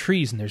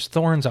trees and there's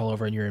thorns all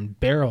over and you're in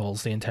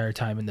barrels the entire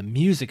time, and the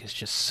music is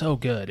just so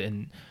good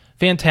and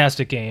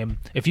fantastic game.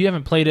 If you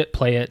haven't played it,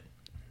 play it.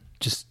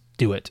 Just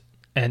do it.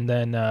 And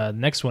then the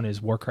next one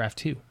is Warcraft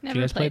 2. Did Never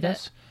you guys play played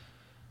it.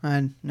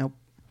 this? Nope.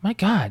 My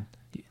God,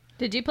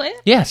 Did you play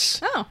it? yes.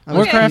 Oh, Okay.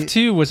 Warcraft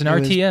 2 was an It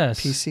was RTS.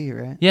 PC,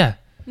 right? Yeah.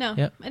 no,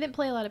 Yep. I didn't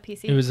play a lot of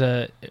PC. It was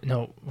a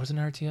was it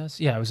an RTS?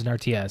 Yeah, it was an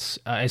RTS,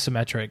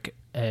 isometric,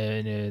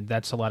 and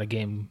that's a lot of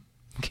game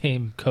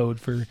code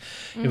for.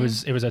 It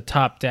was a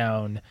top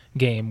down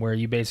game where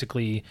you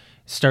basically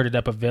started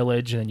up a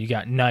village and then you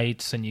got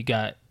knights and you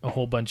got a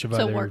whole bunch of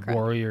So other Warcraft.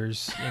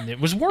 warriors, and it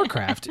was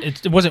Warcraft.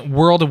 It wasn't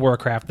World of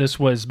Warcraft. This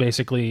was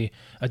basically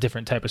a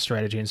different type of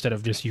strategy. Instead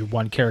of just you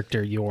one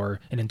character, you're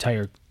an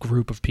entire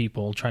group of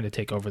people trying to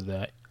take over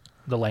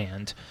the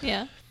land.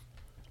 yeah.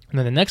 And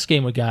then the next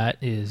game we got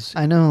is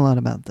I know a lot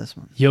about this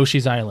one.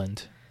 Yoshi's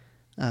Island.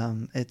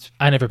 It's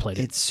I never played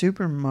it. it's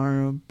Super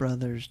Mario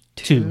Brothers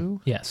 2.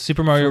 2. Yes,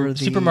 Super for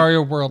the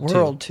Mario World 2.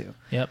 World 2.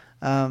 Yep.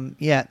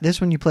 Yeah, this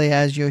one you play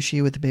as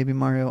Yoshi with the baby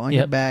Mario on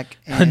your Yep. back.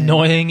 And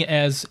Annoying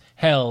as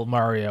hell,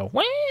 Mario.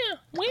 Wah,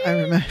 wah, I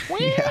remember. wah.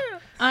 Yeah.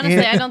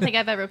 Honestly, I don't think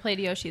I've ever played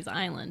Yoshi's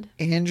Island.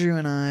 Andrew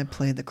and I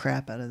played the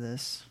crap out of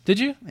this. Did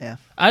you? Yeah.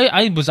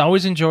 I was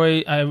always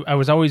I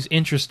was always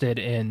interested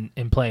in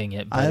playing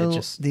it, but it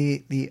just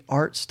the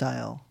art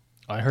style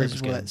I heard it is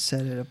was what good.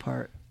 set it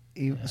apart.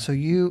 So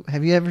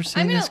have you ever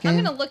seen this game?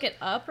 I'm gonna look it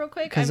up real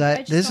quick Because I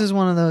just this don't- is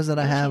one of those that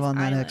I have Yoshi's on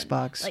that Island.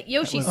 Xbox. Like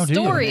Yoshi's Oh, do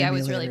you? Story, I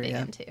was really Emulator, big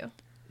yeah. into.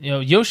 You know,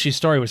 Yoshi's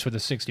Story was for the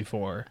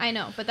 64. I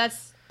know, but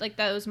that's like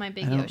that was my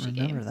big I don't Yoshi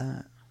remember game.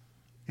 that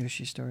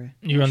Yoshi Story.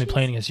 You were only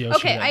playing as Yoshi.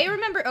 Okay, though. I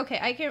remember.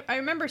 Okay, I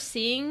remember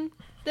seeing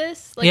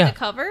this like Yeah. the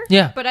cover.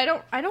 Yeah. but I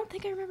don't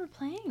think I remember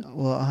playing.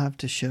 Well, I'll have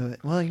to show it.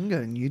 Well, you can go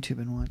on YouTube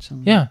and watch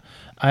some. Yeah,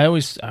 I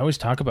always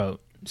talk about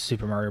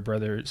Super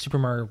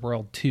Mario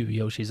World 2,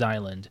 Yoshi's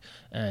Island,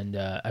 and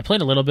I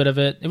played a little bit of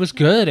it. It was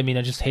good. I mean,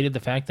 I just hated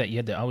the fact that you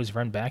had to always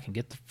run back and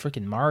get the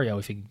freaking Mario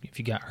if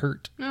you got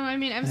hurt. No, I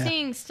mean I'm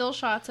seeing still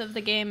shots of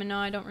the game, and no,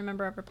 I don't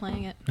remember ever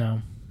playing it.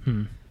 No.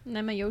 And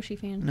I'm a Yoshi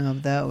fan. No,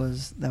 but that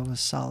was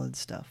solid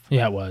stuff.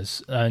 Yeah, it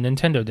was.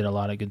 Nintendo did a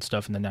lot of good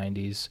stuff in the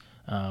 90s.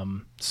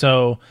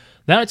 So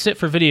that's it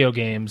for video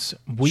games.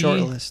 Short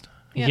list.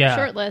 Yeah,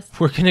 short list.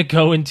 We're going to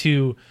go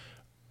into...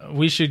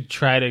 We should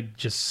try to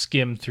just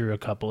skim through a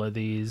couple of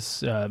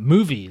these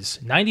movies.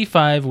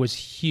 95 was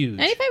huge.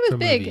 95 for was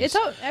big. movies. It's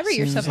out every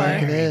year so Seems far.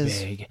 like it Very is.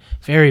 big.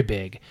 Very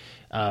big.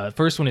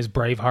 First one is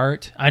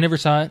Braveheart. I never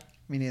saw it.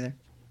 Me neither.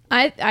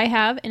 I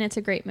have, and it's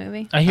a great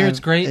movie. I hear it's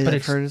great, but I've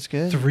it's heard it's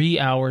good. 3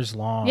 hours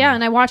long. Yeah,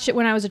 and I watched it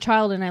when I was a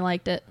child, and I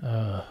liked it.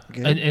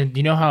 Good. And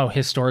you know how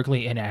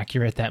historically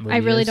inaccurate that movie I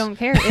really is? don't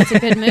care. It's a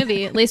good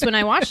movie. At least when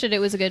I watched it, it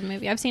was a good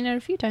movie. I've seen it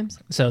a few times.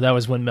 So that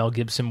was when Mel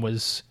Gibson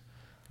was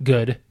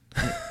good.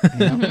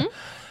 Mm-hmm.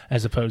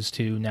 As opposed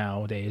to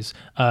nowadays.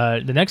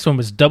 The next one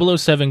was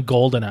 007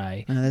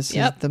 GoldenEye. Now, this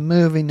Yep. is the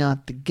movie,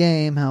 not the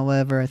game.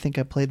 However, I think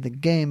I played the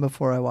game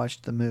before I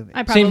watched the movie.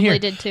 I Same here. probably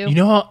did too. You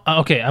know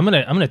how? Okay, I'm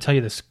gonna tell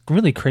you this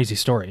really crazy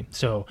story.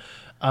 So,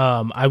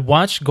 I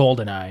watched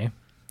GoldenEye.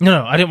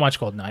 No, I didn't watch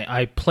GoldenEye.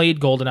 I played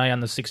GoldenEye on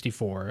the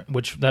 64,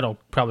 which that'll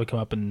probably come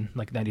up in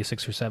like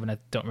 96 or 7. I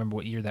don't remember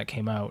what year that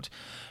came out.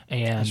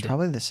 And It's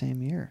probably the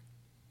same year.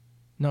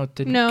 no, it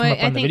didn't No, come up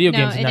I on the think- video no,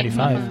 games it in didn't come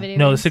up on 95. the video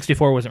No, the games.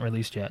 64 wasn't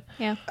released yet.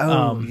 Yeah.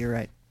 Oh, you're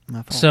right.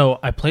 My fault. So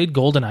I played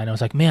GoldenEye, and I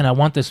was like, man, I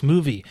want this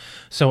movie.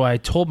 So I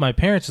told my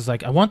parents, it's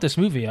like, I want this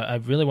movie. I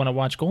really want to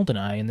watch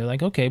GoldenEye. And they're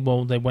like, okay.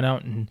 Well, they went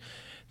out and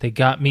they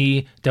got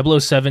me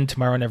 007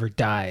 Tomorrow Never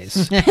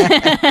Dies.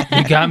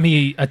 They got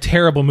me a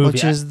terrible movie.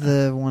 Which is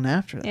the one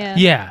after that.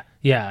 Yeah.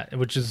 Yeah,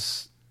 which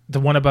is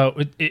the one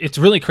about... It's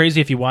really crazy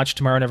if you watch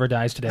Tomorrow Never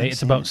Dies today. I've It's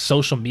seen about it.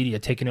 social media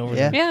taking over.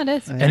 Yeah. Yeah, it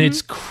is. Yeah. And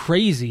it's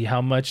crazy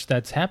how much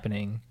that's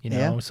happening. You know,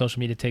 Yeah. social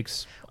media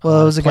takes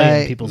Well, it was a play guy.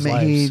 in people's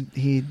lives.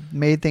 He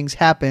made things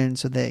happen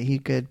so that he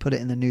could put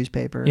it in the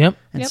newspaper. Yep.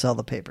 And Yep. sell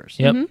the papers.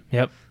 Yep, Mhm.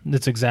 yep.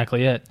 That's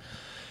exactly it.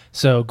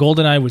 So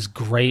GoldenEye was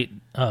great.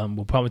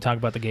 We'll probably talk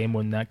about the game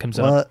when that comes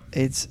Well, up.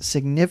 it's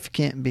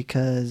significant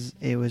because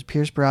it was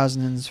Pierce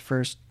Brosnan's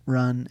first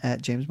run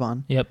at James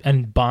Bond. Yep,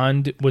 and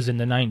Bond was in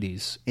the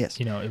 90s. Yes.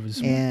 You know, it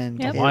was And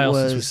Yep. a it while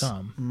was since we saw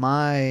him.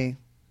 my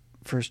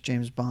first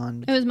James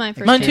Bond It was my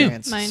first Mine too.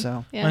 experience. Mine.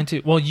 So Yeah. Mine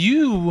too. Well,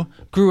 you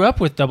grew up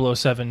with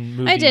 007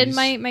 movies. I did.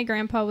 My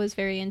grandpa was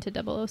very into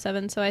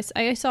 007, so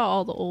I saw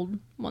all the old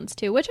ones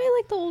too, which I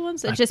like the old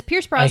ones. It's just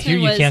Pierce I Brosnan hear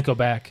you was... can't go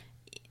back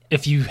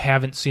if you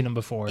haven't seen them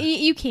before.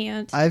 You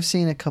can't. I've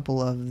seen a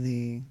couple of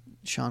the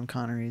Sean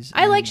Connerys.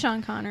 I like and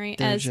Sean Connery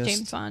they're as just-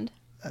 James Bond.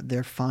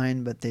 They're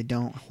fine, but they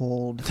don't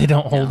hold. They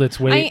don't hold No. its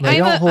weight. I- They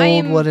I'm don't a- hold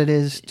I'm- what it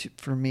is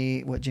for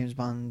me. What James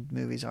Bond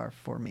movies are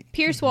for me.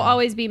 Pierce will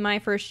always be my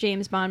first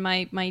James Bond,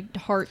 my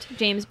heart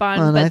James Bond.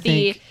 Well, and I but the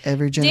think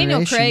every generation,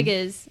 Daniel Craig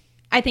is.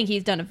 I think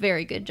he's done a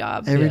very good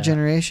job. every Yeah.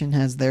 generation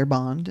has their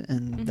Bond,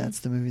 and Mm-hmm. that's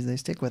the movies they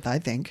stick with. I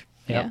think.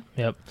 Yep,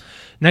 yep.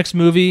 Next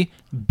movie,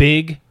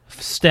 big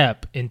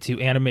step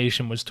into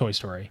animation was Toy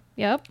Story.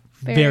 Yep.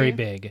 Very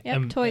big.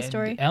 Yep, Toy and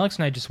Story. Alex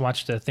and I just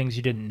watched the things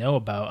you didn't know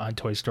about on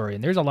Toy Story,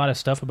 and there's a lot of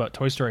stuff about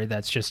Toy Story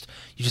that's just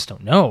you just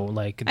don't know.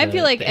 Like I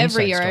feel like the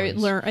every inside year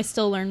stories. I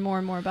still learn more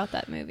and more about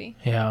that movie.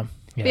 Yeah,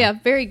 But yeah,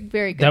 very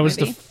very good. That was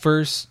movie. the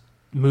first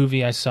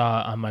movie I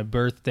saw on my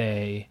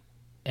birthday,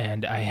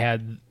 and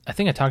I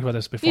think I talked about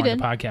this before You on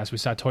the did. podcast. We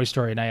saw Toy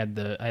Story, and I had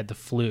the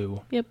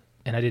flu. Yep.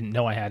 And I didn't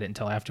know I had it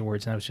until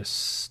afterwards, and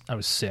I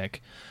was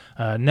sick.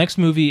 Next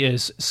movie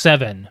is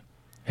Seven.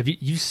 Have you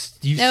No,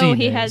 seen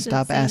he it? hasn't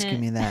Stop seen asking it.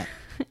 me that.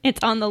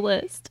 It's on the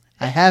list.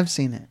 I have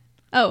seen it.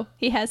 Oh,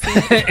 he has seen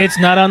it. It's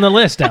not on the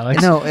list,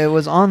 Alex. No, it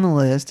was on the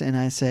list, and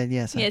I said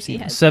yes. I've Yes, he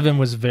seen has. Seven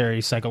was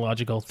very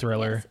psychological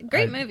thriller. Yes.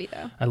 Great I- movie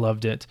though. I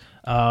loved it.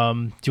 Do you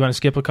want to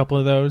skip a couple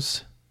of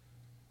those?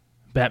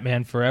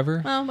 Batman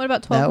Forever. Well, what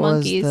about That 12 was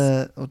Monkeys?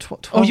 the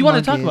 12 you wanna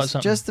Monkeys, talk about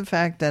something? Just the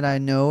fact that I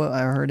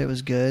heard it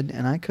was good,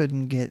 and I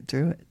couldn't get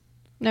through it.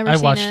 Never I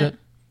seen watched it. it.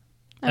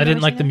 I've I didn't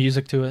never like seen the it.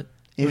 music to it.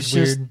 It was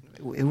just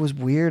weird. it was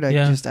weird. I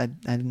Yeah.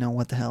 didn't know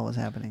what the hell was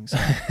happening, so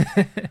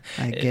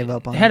I gave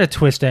up on It had it. a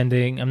twist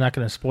ending. I'm not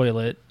going to spoil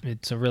it.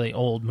 It's a really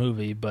old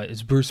movie, but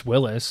it's Bruce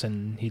Willis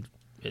and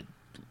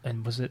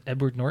and was it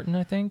Edward Norton?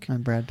 I think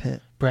And Brad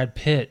Pitt. Brad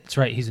Pitt. That's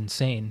right. He's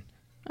insane.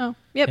 Oh,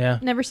 yep. Yeah.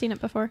 Never seen it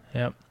before.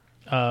 Yep.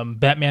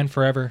 Batman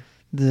Forever.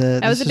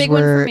 That was This a big is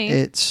one for where me.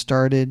 it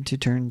started to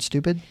turn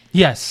stupid.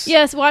 Yes.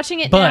 Yes, watching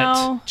it But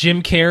now,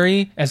 Jim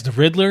Carrey as the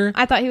Riddler,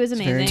 I thought he was It's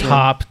very amazing. good.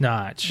 top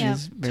notch. Yeah.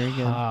 He's very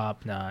good.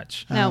 Top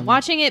notch. No,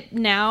 watching it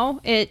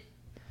now, it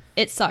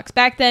sucks.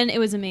 Back then, it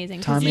was amazing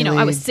because Tommy I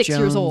Lee was 6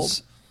 years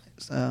old.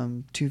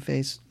 Jones,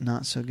 Two-Face,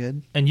 not so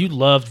good. And you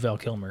loved Val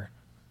Kilmer.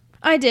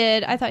 I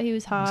did. I thought he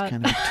was He's hot.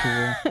 kind of a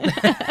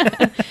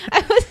tool.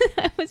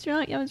 I was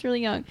young. I was really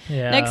young.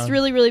 Yeah. Next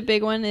really really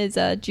big one is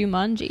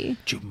Jumanji.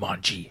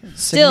 Jumanji.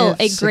 Still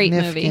a great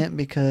movie. Significant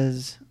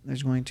because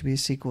there's going to be a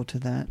sequel to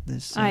that.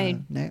 I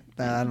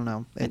don't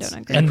know. I It's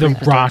don't agree. And The in Rock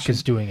pre-production.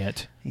 is doing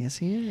it. Yes,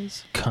 he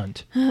is.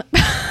 Cunt.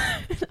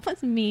 That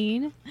was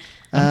mean.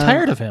 I'm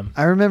tired of him.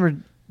 I remember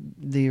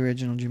the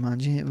original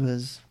Jumanji.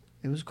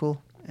 It was cool.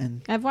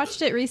 And I've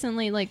watched it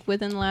recently, like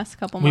within the last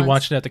couple We months.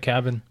 watched it at the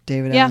cabin.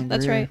 David Yeah, Allen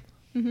that's Greer. right.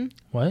 Mm-hmm.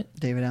 What?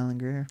 David Allen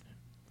Greer.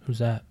 Who's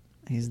that?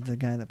 He's the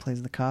guy that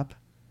plays the cop.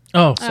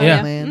 Oh, Oh,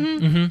 yeah. Man. Mhm.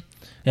 Mm-hmm.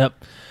 Yep.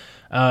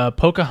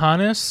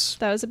 Pocahontas.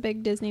 That was a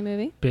big Disney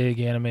movie. Big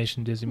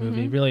animation Disney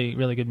movie. Mm-hmm. Really,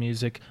 really good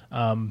music.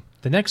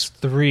 The next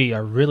three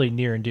are really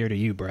near and dear to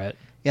you, Brett.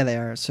 Yeah, they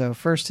are. So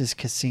first is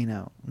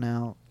Casino.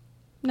 Now,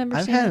 Never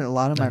I've seen had it. a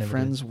lot of I my never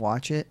friends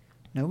watch it.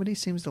 Nobody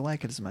seems to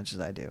like it as much as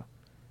I do.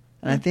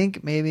 And I Hmm.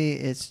 think maybe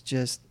it's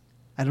just,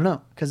 I don't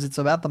know, because it's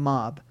about the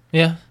mob.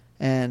 Yeah.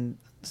 and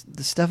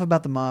the stuff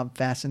about the mob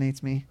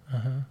fascinates me.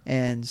 Uh-huh.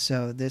 And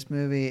so this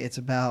movie, it's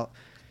about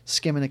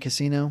skimming a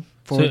casino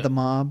for the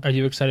mob. Are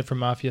you excited for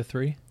Mafia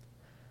 3?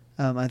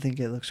 I think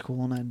it looks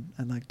cool, and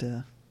I'd like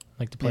to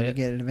Play maybe it?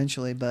 get it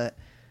eventually. But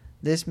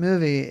this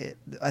movie,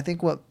 I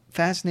think what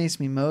fascinates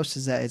me most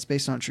is that it's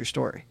based on a true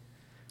story.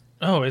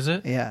 Oh, is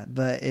it? Yeah,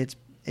 but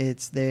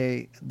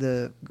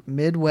the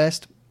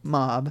Midwest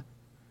mob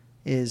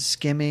is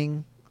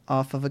skimming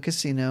off of a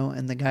casino,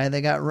 and the guy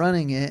that got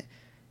running it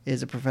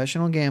is a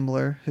professional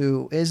gambler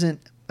who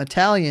isn't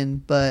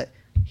Italian, but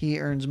he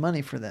earns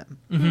money for them.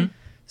 Mm-hmm.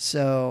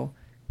 So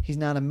he's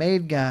not a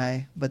made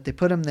guy, but they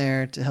put him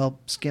there to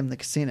help skim the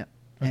casino.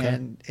 Okay.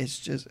 And it's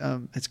just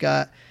it's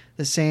got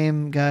the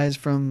same guys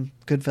from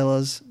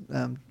Goodfellas,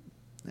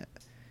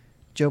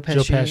 Joe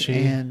Pesci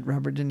and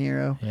Robert De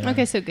Niro. Yeah.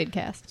 Okay, so good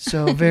cast.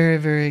 So very,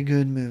 very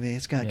good movie.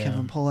 It's got Yeah.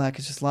 Kevin Pollak.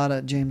 It's just a lot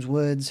of James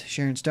Woods,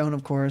 Sharon Stone,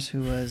 of course,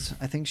 who was,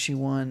 I think she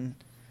won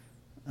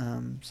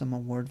some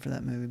award for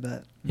that movie,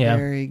 but Yeah.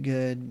 very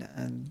good.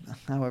 And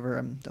however,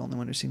 I'm the only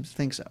one who seems to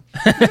think so.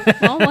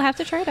 Well, we'll have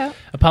to try it out.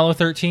 Apollo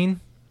 13?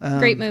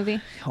 Great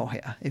movie. Oh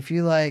yeah, if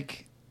you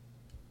like,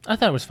 I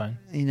thought it was fine.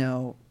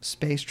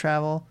 space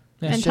travel,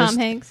 Yeah. And just- Tom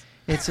Hanks.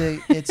 it's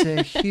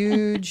a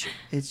huge.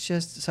 It's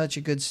just such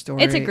a good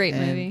story. It's a great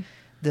and movie.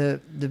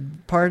 The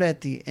part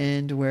at the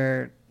end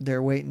where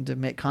they're waiting to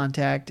make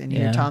contact, and you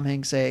hear Yeah. Tom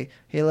Hanks say,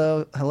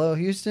 hello,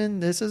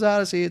 Houston. This is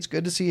Odyssey. It's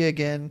good to see you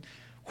again."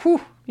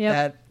 Whew, Yep.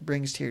 that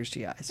brings tears to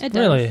your eyes. It does.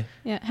 Really?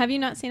 Yeah. Have you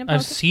not seen it?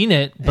 I've seen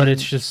it, but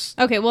it's just...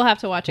 Okay, we'll have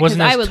to watch it. Wasn't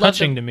 'cause as I would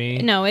touching love to me.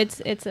 No, it's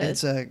a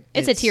It's a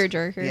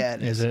tearjerker. Yeah,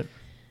 it Is is. it?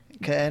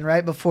 Okay, and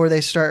right before they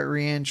start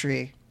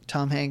re-entry,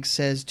 Tom Hanks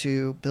says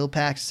to Bill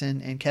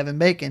Paxton and Kevin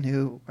Bacon,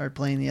 who are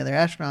playing the other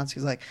astronauts,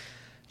 he's like,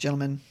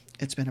 "Gentlemen,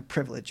 it's been a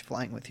privilege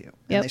flying with you." And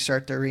Yep. they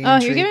start their Oh,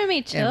 re-entry. you're giving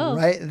me chills.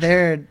 And right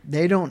there,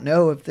 they don't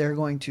know if they're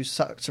going to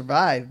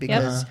survive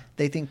because Uh-huh.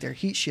 they think their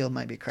heat shield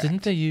might be cracked.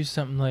 Didn't they use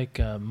something like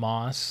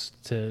moss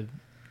to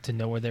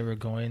know where they were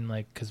going?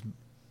 Like, because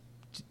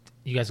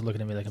you guys are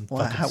looking at me like I'm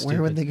Well, fucking stupid.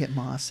 where would they get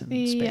moss in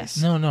Yeah.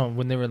 space? No.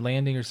 When they were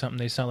landing or something,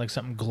 they saw like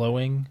something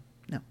glowing.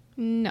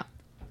 No.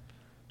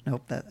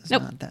 Nope, that is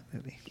Nope. not that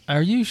movie.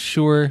 Are you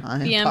sure? I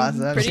am Yeah, I'm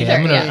positive. I've pretty seen Okay,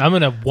 sure, that movie. yeah. I'm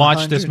gonna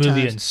watch this 100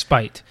 movie times. in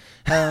spite.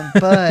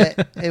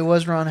 But it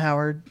was Ron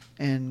Howard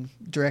and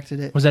directed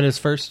it. Was that his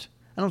first?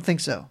 I don't think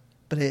so,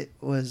 but it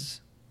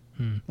was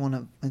Hmm. one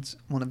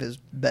of his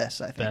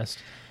best, I think. Best.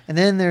 And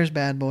then there's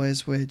Bad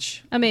Boys,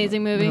 which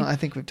Amazing movie. I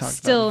think we've talked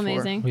Still about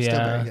before. amazing. Still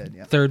Yeah. very good.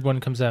 Yeah, Third one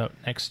comes out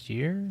next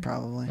year,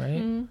 probably.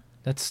 right? Mhm.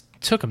 That's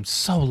took him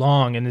so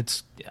long,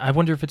 and I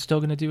wonder if it's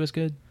still gonna do as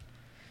good.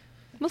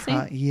 We'll see.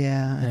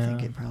 Yeah, I think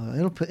Yeah. it probably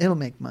it'll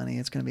make money.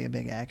 It's going to be a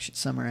big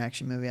summer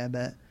action movie, I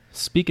bet.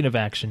 Speaking of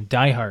action,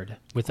 Die Hard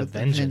with a With the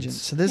Vengeance.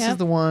 So this Yeah. is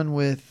the one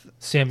with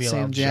Samuel L.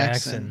 Sam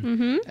Jackson.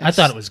 Mm-hmm. I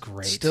thought it was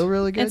great. Still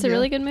really good. It's a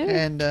really good movie.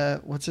 And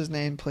what's his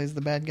name plays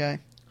the bad guy?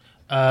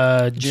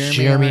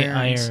 Jeremy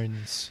Irons.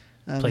 Irons.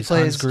 He Plays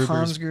plays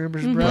Hans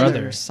Gruber's brother,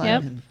 brother.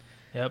 Simon.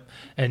 Yep.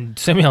 And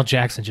Samuel L.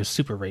 Jackson just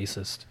super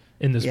racist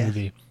in this Yeah.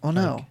 movie. Oh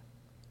no, Like,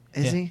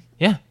 is yeah. he?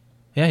 Yeah.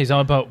 Yeah, he's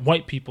all about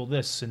white people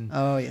this and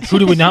Oh yes. who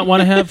do we not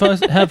want to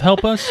have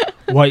help us?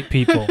 White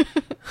people.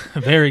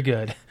 Very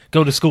good.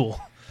 Go to school.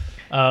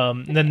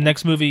 And then the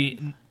next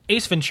movie,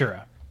 Ace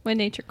Ventura. When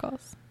Nature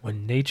Calls.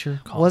 When Nature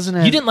Calls. Wasn't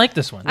it- You didn't like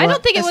this one. I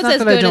don't think it it's was not as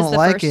that I good don't as the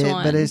like first it,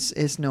 one. but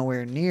it's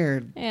nowhere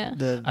near Yeah.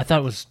 the. I thought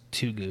it was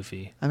too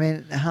goofy. I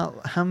mean,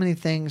 how many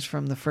things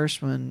from the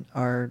first one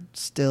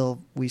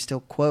we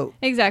still quote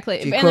Exactly.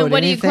 Do you And then quote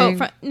what do you quote anything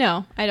from?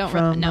 No, I don't.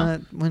 from No.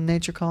 When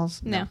Nature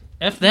Calls? No.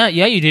 F that.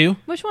 Yeah, you do.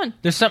 Which one?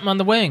 There's something on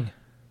the wing.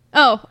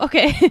 Oh,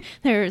 okay.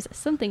 There's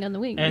something on the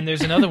wing. And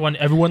there's another one.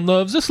 Everyone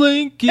loves a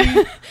slinky.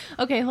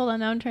 Okay, hold on.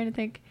 Now I'm trying to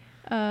think.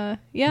 Yeah.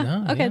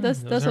 No, Okay, yeah,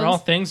 those are ones. all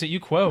things that you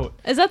quote.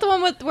 Is that the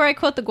one where I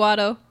quote the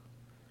guado?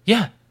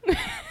 Yeah.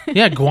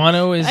 Yeah,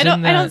 guano is I don't.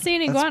 in that. I don't see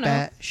any That's guano.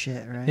 bat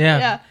shit, right? Yeah.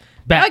 Yeah.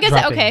 Bat I guess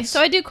droppings. okay. So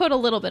I do quote a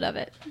little bit of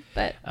it,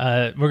 but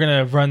We're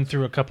going to run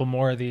through a couple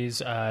more of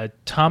these.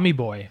 Tommy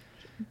Boy.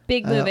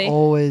 big movie.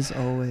 Always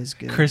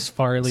good. Chris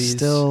Farley's.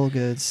 Still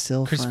good.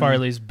 Still Chris funny.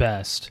 Farley's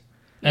best.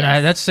 And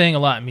Yes. that's saying a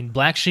lot. I mean,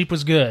 Black Sheep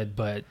was good,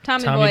 but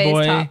Tommy Boy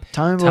is top.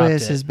 Tommy Boy topped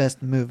is it. his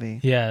best movie.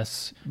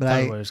 Yes. But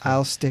Tommy Boy was good.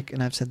 I'll stick,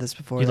 and I've said this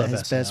before, You that love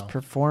his best SNL.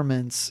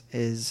 performance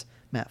is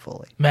Matt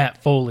Foley.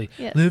 Matt Foley.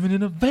 Yes. Living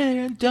in a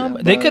van. Dumb.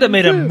 Yeah, They could have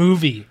made a yeah.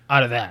 movie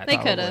out of that. They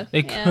could have.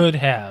 They could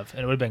have,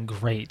 and it would have been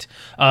great.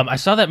 I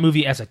saw that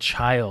movie as a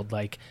child.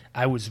 Like,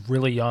 I was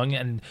really young,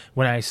 and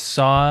when I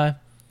saw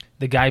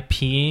the guy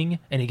peeing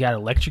and he got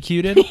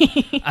electrocuted,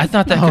 I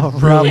thought that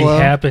could Rob really Lowe.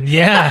 happen.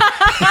 Yeah.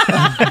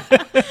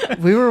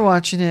 We were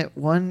watching it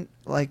one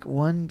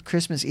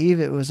Christmas Eve.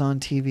 It was on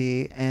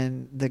TV,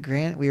 and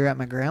we were at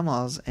my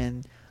grandma's,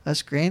 and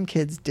us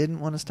grandkids didn't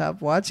want to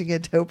stop watching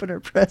it to open our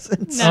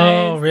presents. Nice.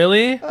 Oh,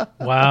 really?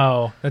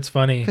 Wow. That's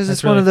funny. Because That's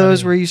it's one of really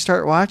those funny. where you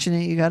start watching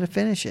it, you got to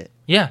finish it.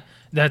 Yeah,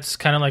 that's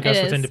kind of like It us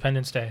with is.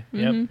 Independence Day.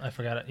 Mhm. Yep, I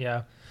forgot it.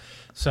 Yeah.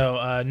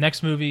 So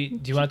next movie,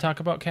 do you want to talk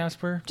about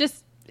Casper?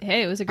 Just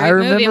Hey, it was a I great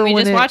movie, remember and we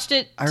when just watched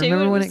it. I too.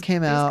 remember when was- it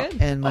came was out,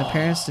 good. and my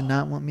parents did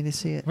not want me to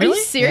see it. Are you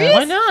Really? serious?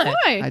 Why not?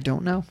 Why? I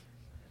don't know.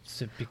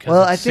 Is it because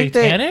Well, it's I think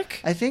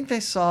satanic? I think they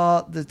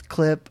saw the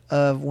clip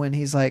of when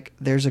he's like,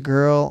 "There's a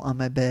girl on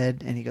my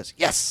bed," and he goes,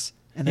 "Yes,"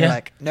 and they're Yeah.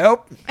 like,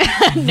 "Nope."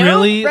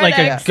 Really? Red Like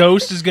X. a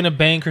ghost is gonna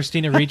bang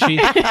Christina Ricci?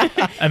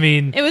 I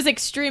mean, It was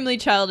extremely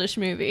childish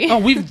movie. oh,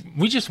 we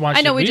just watched.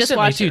 I know, it we just recently,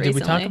 watched too. it Did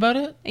we talk recently. about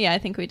it? Yeah, I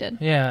think we did.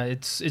 Yeah,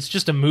 it's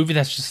just a movie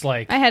that's just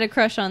like. I had a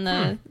crush on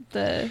the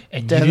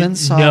And Devon you didn't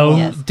Sawa. know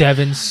Yes.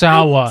 Devon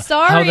Sawa. I'm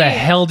sorry. How the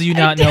hell do you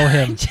not know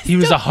him? He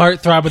was a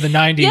heartthrob of the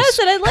 90s. yes,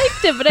 and I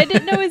liked it, but I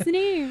didn't know his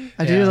name.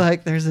 I do Yeah.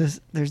 like there's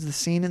the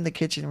scene in the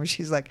kitchen where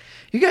she's like,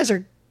 "You guys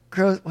are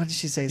gross." What did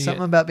she say?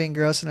 Something Yeah. about being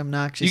gross and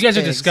obnoxious. You guys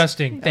are pigs.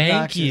 disgusting. Thank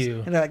Obnoxious.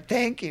 you. And they're like,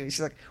 "Thank you." She's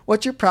like,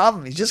 "What's your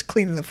problem?" He's just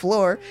cleaning the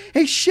floor.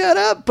 Hey, shut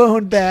up,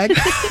 bone bag.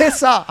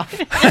 Piss off.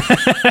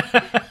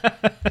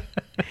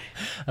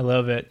 I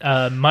love it.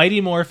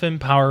 Mighty Morphin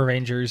Power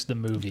Rangers, the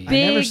movie. I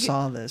never Big-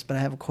 saw this, but I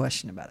have a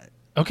question about it.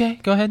 Okay,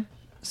 go ahead.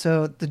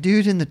 So the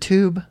dude in the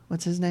tube,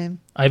 what's his name?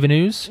 Ivan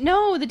Ooze?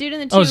 No, the dude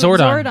in the Oh, tube.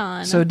 Zordon.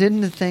 Zordon. So didn't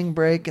the thing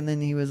break and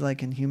then he was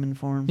like in human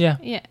form? Yeah.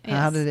 yeah,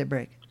 How yes. did it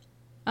break?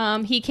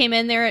 He came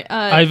in there.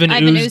 Ivan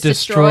Ooze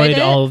destroyed it.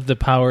 all of the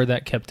power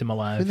that kept him Who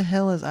alive. the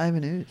hell is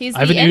Ivan Ooze? He's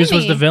Ivan the Ooze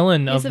was enemy. the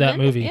villain He's of the that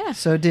villain. movie. Yeah.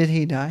 So did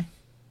he die?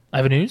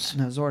 Ivan Ooze?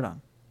 No,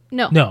 Zordon.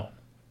 No. No.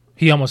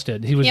 He almost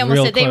did. He was He almost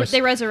real did. close.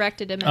 They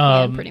resurrected him at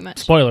the end, pretty much.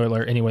 Spoiler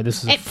alert. Anyway,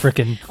 this is a It-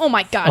 freaking Oh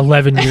my god.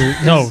 11 years.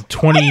 No,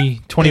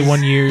 20,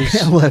 21 years.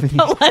 11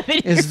 years. 11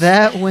 years. Is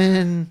that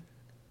when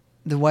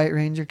the White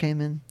Ranger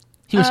came in?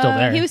 He was still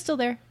there. He was still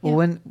there.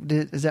 Well,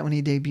 yeah. is that when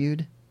he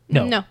debuted?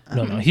 No. No.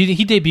 He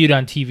debuted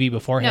on TV No,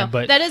 beforehand,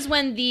 but that is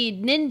when the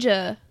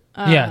ninja.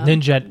 yeah, the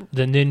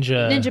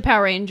Ninja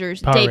Power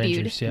Rangers Power debuted.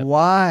 Rangers. Yeah,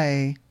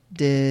 Why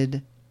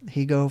did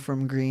he go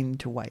from green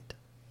to white?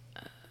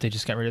 they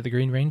just got rid of the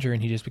Green Ranger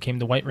and he just became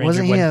the White Ranger.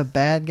 Wasn't he when a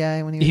bad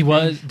guy when he was? he green?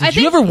 was. Did I you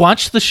think- ever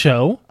watch the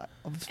show?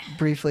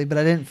 Briefly, but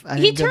I didn't. He go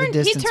the turned.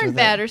 He distance turned with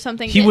bad it. or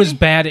something. He didn't was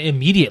bad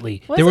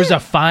immediately. Was there was it? a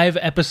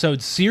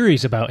 5-episode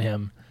series about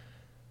him.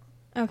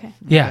 Okay.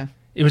 Yeah, Okay.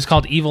 it was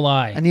called Evil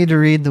Eye. I need to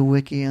read the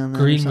wiki on that.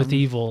 or Green with something.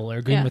 Evil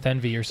or Green Yeah. with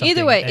Envy or something.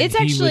 Either way, And it's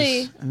he was-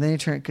 actually And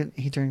then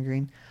he turned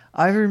green.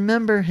 I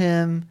remember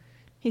him.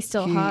 he's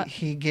still he, hot.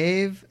 He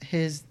gave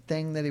his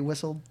thing that he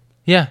whistled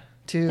yeah.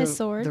 to His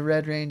sword. the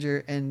Red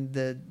Ranger, and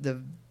the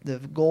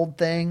gold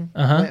thing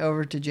Uh-huh. went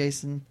over to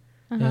Jason.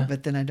 Yeah.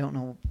 But then I don't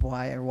know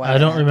why or why. I that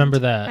don't remember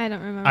happened. that. I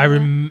don't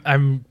remember.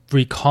 I'm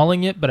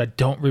recalling it, but I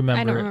don't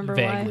remember, I don't remember it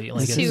vaguely. why.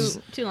 Like It's it's,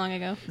 too long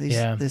ago.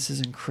 Yeah. This is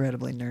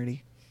incredibly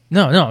nerdy.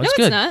 no, it's No, it's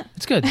good. not.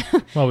 It's good.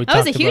 Well, we I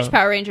was a talked huge about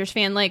Power Rangers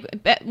fan. Like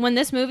when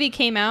this movie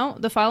came out,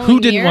 the following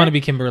who didn't year, want to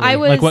be Kimberly. I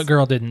Like was- what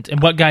girl didn't,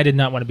 and what guy did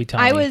not want to be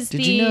Tommy. I was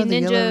Did the you know the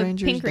Yellow Ninja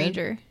Ranger's Pink dead?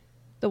 Ranger.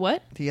 The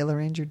what? The Yellow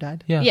Ranger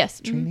died. Yeah. Yes.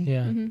 Trini.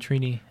 Yeah. Mhm.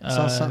 Trini. I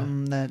saw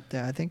something that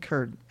I think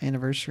her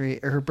anniversary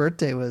or her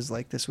birthday was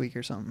like this week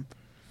or something.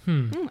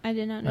 I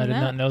did not know I did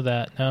that. not know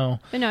that. No.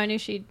 But no, I knew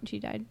she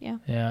died. Yeah.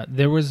 Yeah,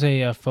 there was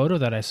a photo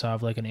that I saw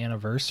of like an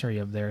anniversary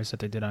of theirs that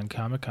they did on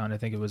Comic-Con. I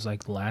think it was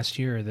like last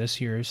year or this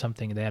year or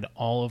something. They had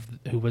all of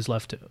who was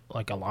left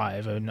like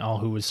alive and all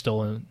who was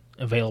still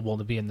available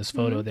to be in this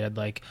photo. They had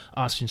like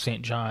Austin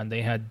St. John.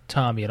 They had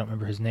Tommy. I don't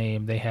remember his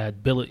name. They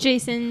had Billy.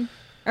 Jason.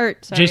 Sorry.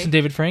 Jason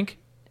David Frank.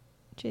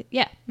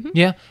 Yeah. Mhm.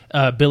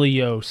 Yeah. Billy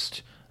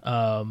Yost.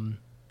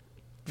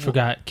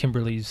 Forgot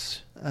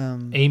Kimberly's.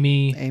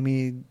 Amy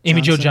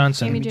Jo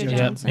Johnson. Amy Jo Yep,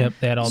 Johnson. Yep.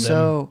 They had all them.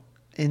 So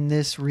in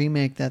this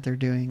remake that they're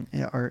doing,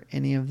 are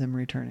any of them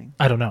returning?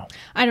 I don't know.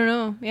 I don't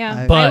know.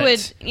 Yeah. But I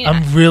would. You know,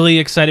 I'm really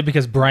excied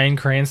because Bryan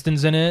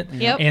Cranston's in it.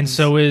 Yep. And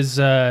so is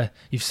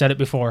you've said it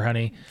before,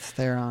 honey. It's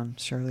Theron.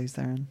 Charlize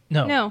Theron.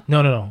 No. No.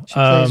 No. She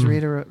plays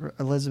Rita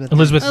Elizabeth.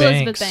 Elizabeth Elizabeth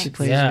Banks. Banks. She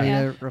plays Yeah.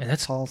 Rita And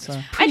that's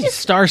Repulsa. pretty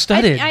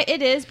star-studded.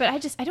 it is, but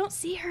I don't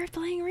see her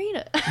playing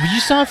Rita. You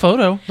saw a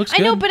photo. Looks I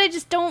good. know, but I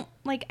just don't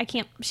like. I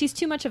can't. She's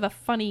too much of a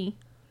funny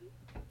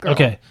girl.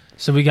 Okay.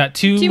 So we got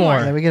two more.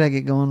 Yeah, we gotta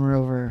get going.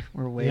 We're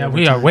way. Yeah, over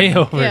we are time. way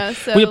over. Yeah,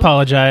 so- we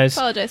apologize.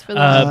 Apologize for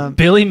that.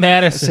 Billy Say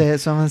Madison. it.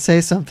 So I'm gonna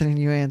say something and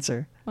you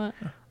answer. What?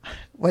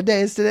 What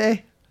day is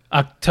today?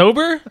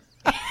 October?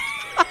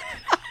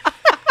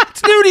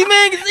 It's Nudie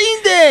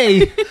Magazine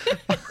Day.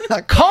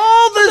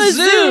 Call the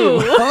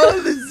zoo.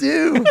 Oh, the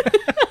zoo.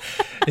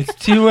 It's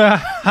too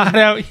hot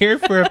out here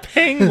for a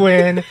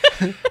penguin.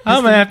 I'm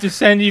gonna have to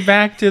send you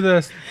back to the.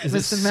 Is it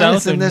Mr. south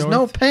Madison, or there's no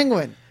north?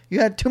 penguin. You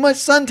had too much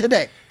sun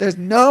today. There's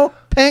no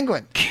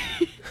penguin.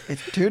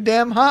 It's too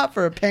damn hot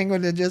for a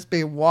penguin to just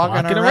be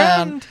walking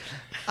around.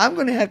 I'm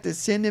going to have to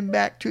send him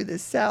back to the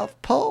South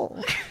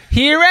Pole.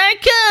 Here I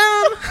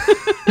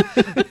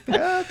come.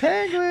 Oh,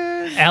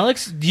 penguin.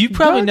 Alex, you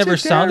probably Don't never you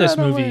saw dare this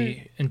run movie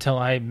away. until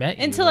I met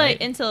you. Until right?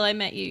 I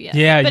met you. Yeah.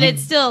 Yeah, But you-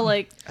 it's still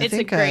like I it's a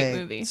think great I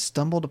movie.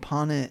 stumbled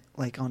upon it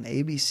like on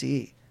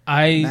ABC.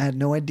 I I had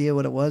no idea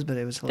what it was, but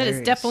it was That hilarious.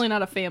 is definitely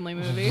not a family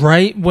movie.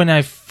 right when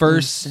I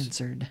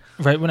Uncensored.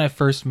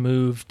 first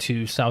moved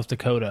to South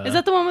Dakota. Is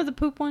that the one with the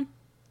poop one?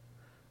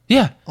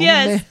 Yeah.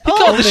 Yes. He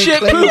called the shit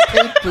Clemens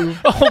poop. hate poop.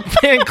 Old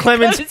man Clemens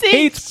Clemens hates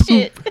hates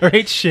shit. poop or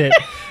hates shit.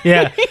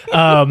 Yeah.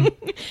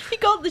 He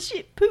called the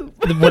shit poop.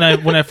 when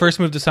I first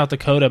moved to South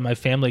Dakota, my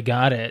family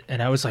got it,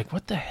 and I was like,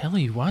 "What the hell are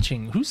you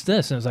watching? Who's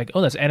this?" And I was like,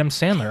 "Oh, that's Adam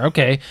Sandler."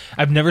 Okay,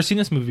 I've never seen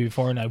this movie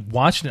before, and I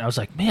watched it. And I was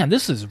like, "Man,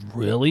 this is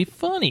really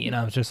funny," and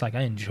I was just like,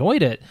 I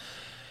enjoyed it.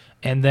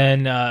 And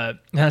then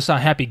I saw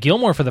Happy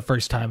Gilmore for the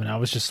first time, and I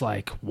was just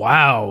like,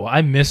 "Wow,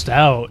 I missed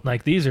out!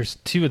 Like these are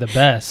two of the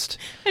best."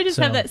 I just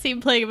So- have that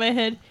scene playing in my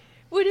head.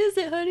 What is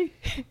it, honey?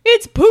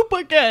 It's poop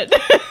again.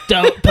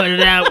 Don't put it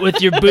out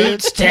with your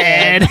boots,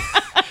 Ted.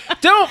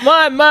 Don't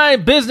mind my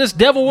business,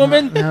 devil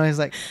woman. No, he's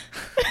like,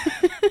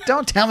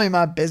 don't tell me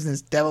my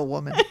business, devil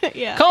woman.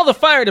 Yeah. Call the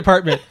fire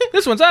department.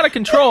 This one's out of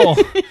control.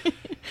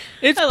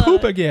 It's I love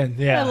poop it. again.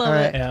 Yeah. I love All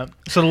right. it. Yeah.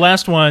 So the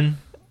last one,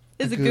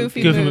 It's a Goofy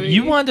goofy, Goofy. movie.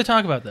 You wanted to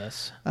talk about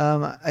this.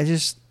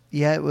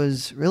 It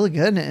was really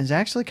good, and it was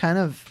actually kind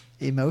of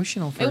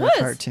emotional for It a was.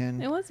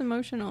 cartoon. It was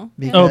emotional.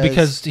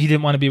 Because he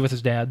didn't want to be with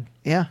his dad.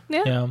 Yeah,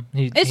 Yeah.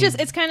 Yeah.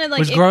 It's kind of like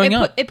was growing it,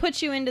 up. it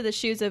puts you into the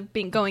shoes of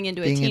going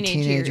into being a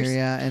teenager.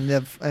 yeah,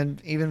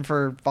 and even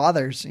for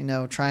fathers,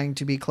 trying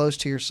to be close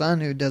to your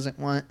son who doesn't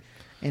want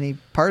any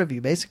part of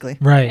you, basically.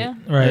 Right. Yeah.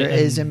 Right. Or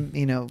is And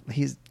him,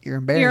 you're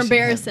embarrassed. You're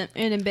embarrassing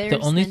and embarrassed.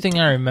 the only thing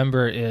I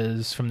remember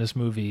is from this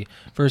movie,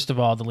 first of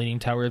all, the Leaning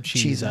Tower of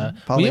Cheese.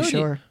 Pauly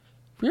Shore.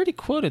 We already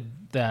quoted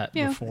that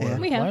Yeah, before. Yeah.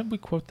 we have. Why did we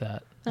quote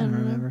that? I don't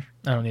remember.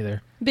 I don't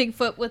either.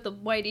 Bigfoot with the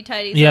whitey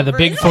tighties. Yeah, the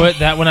over it. Bigfoot,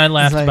 that one I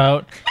laughed like-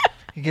 about.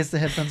 He gets the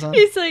headphones on.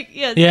 He's like,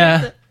 yeah,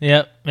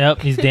 Yeah.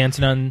 Yep. He's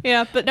dancing on.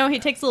 yeah, but no, he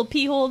takes a little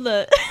pee hole.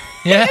 The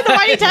Yeah. the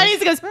whitey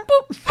tighties goes boop.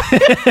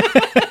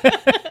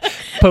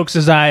 Pokes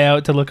his eye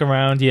out to look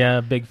around.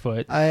 Yeah,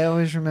 Bigfoot. I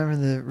always remember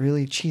the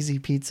really cheesy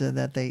pizza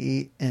that they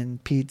eat in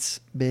Pete's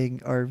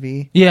big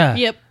RV. Yeah.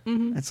 Yep.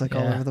 Mm-hmm. It's like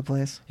all Yeah. over the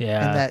place.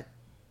 Yeah.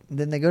 And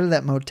then they go to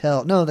that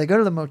motel. No, they go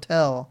to the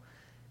motel,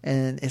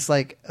 and it's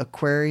like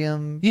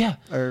aquarium. Yeah.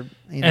 Or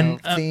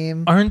And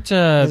theme. aren't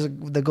There's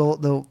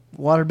the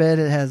waterbed.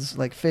 It has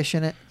like fish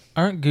in it.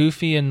 aren't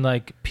Goofy and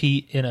like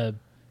Pete in a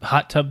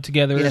hot tub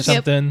together or Yes.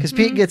 something? Because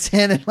Pete gets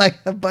in and like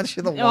a bunch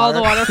of the water. All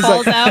the water He's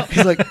falls like- out.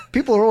 He's like,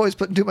 people are always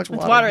putting too much There's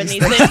water, water in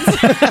these things.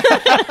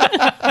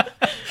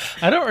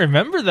 I don't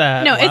remember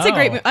that. No, it's a Wow.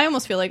 great movie. I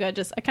almost feel like I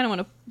kind of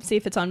want to see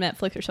if it's on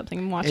Netflix or something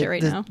and watch it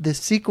right now. The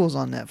sequel's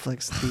on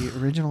Netflix. The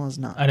original is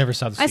not. I never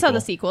saw the sequel. I saw the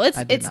sequel. It's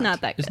I did it's not.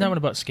 not that good. Isn't that one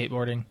about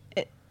skateboarding?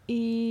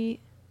 E-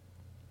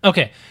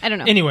 Okay. I don't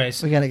know.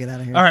 Anyways. We got to get out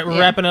of here. All right, we're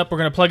Yeah. wrapping up. We're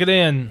going to plug it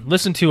in.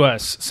 Listen to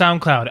us.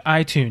 SoundCloud,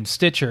 iTunes,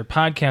 Stitcher,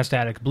 Podcast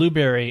Addict,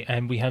 Blueberry,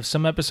 and we have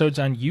some episodes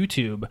on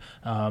YouTube.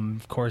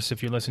 Of course,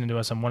 if you're listening to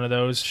us on one of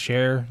those,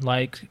 share,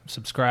 like,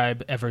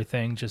 subscribe,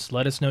 everything. Just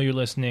let us know you're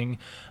listening.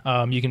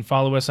 You can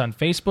follow us on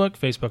Facebook,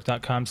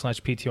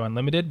 facebook.com/PTO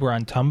Unlimited. We're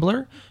on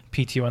Tumblr,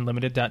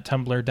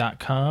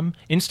 ptounlimited.tumblr.com.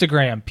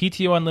 Instagram,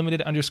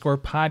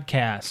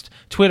 PTO_Unlimited_podcast.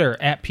 Twitter,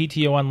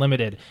 @PTO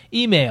Unlimited.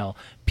 Email,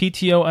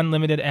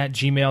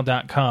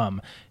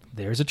 PTOUnlimited@gmail.com.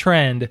 There's a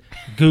trend.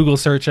 Google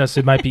search us.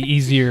 It might be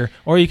easier.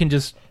 Or you can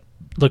just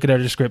look at our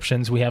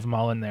descriptions. We have them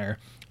all in there.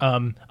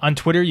 On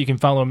Twitter, you can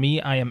follow me.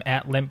 I am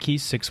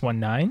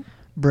 @Lemke619.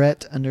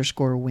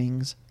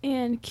 Brett_wings.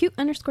 and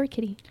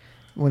cute_kitty.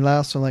 Would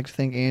also like to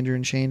thank Andrew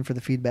and Shane for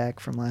the feedback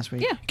from last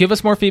week. Yeah. Give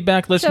us more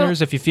feedback,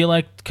 listeners. If you feel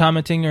like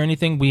commenting or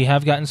anything, we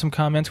have gotten some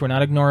comments. We're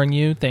not ignoring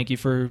you. Thank you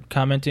for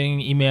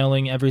commenting,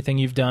 emailing, everything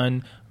you've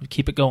done.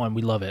 Keep it going.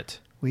 We love it.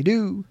 We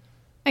do.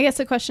 I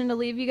guess a question to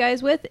leave you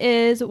guys with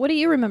is, what do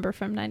you remember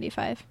from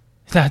 95?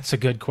 That's a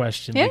good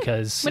question Yeah.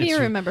 because What do you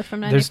it's- remember from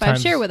there's 95?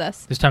 times- Share with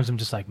us. There's times I'm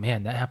just like,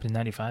 man, that happened in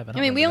 95. I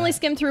mean, we only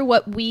skimmed through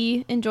what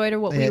we enjoyed or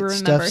what we Yeah, remember.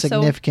 stuff So,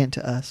 significant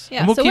to us. yeah.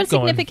 And we'll So keep what's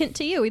going. significant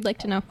to you? We'd like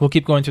to know. We'll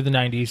keep going through the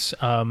 90s.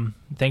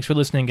 Thanks for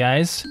listening,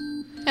 guys.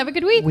 Have a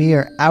good week. We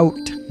are out.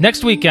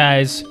 Next week,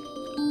 guys.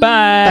 Bye.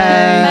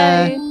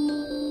 Bye. Bye.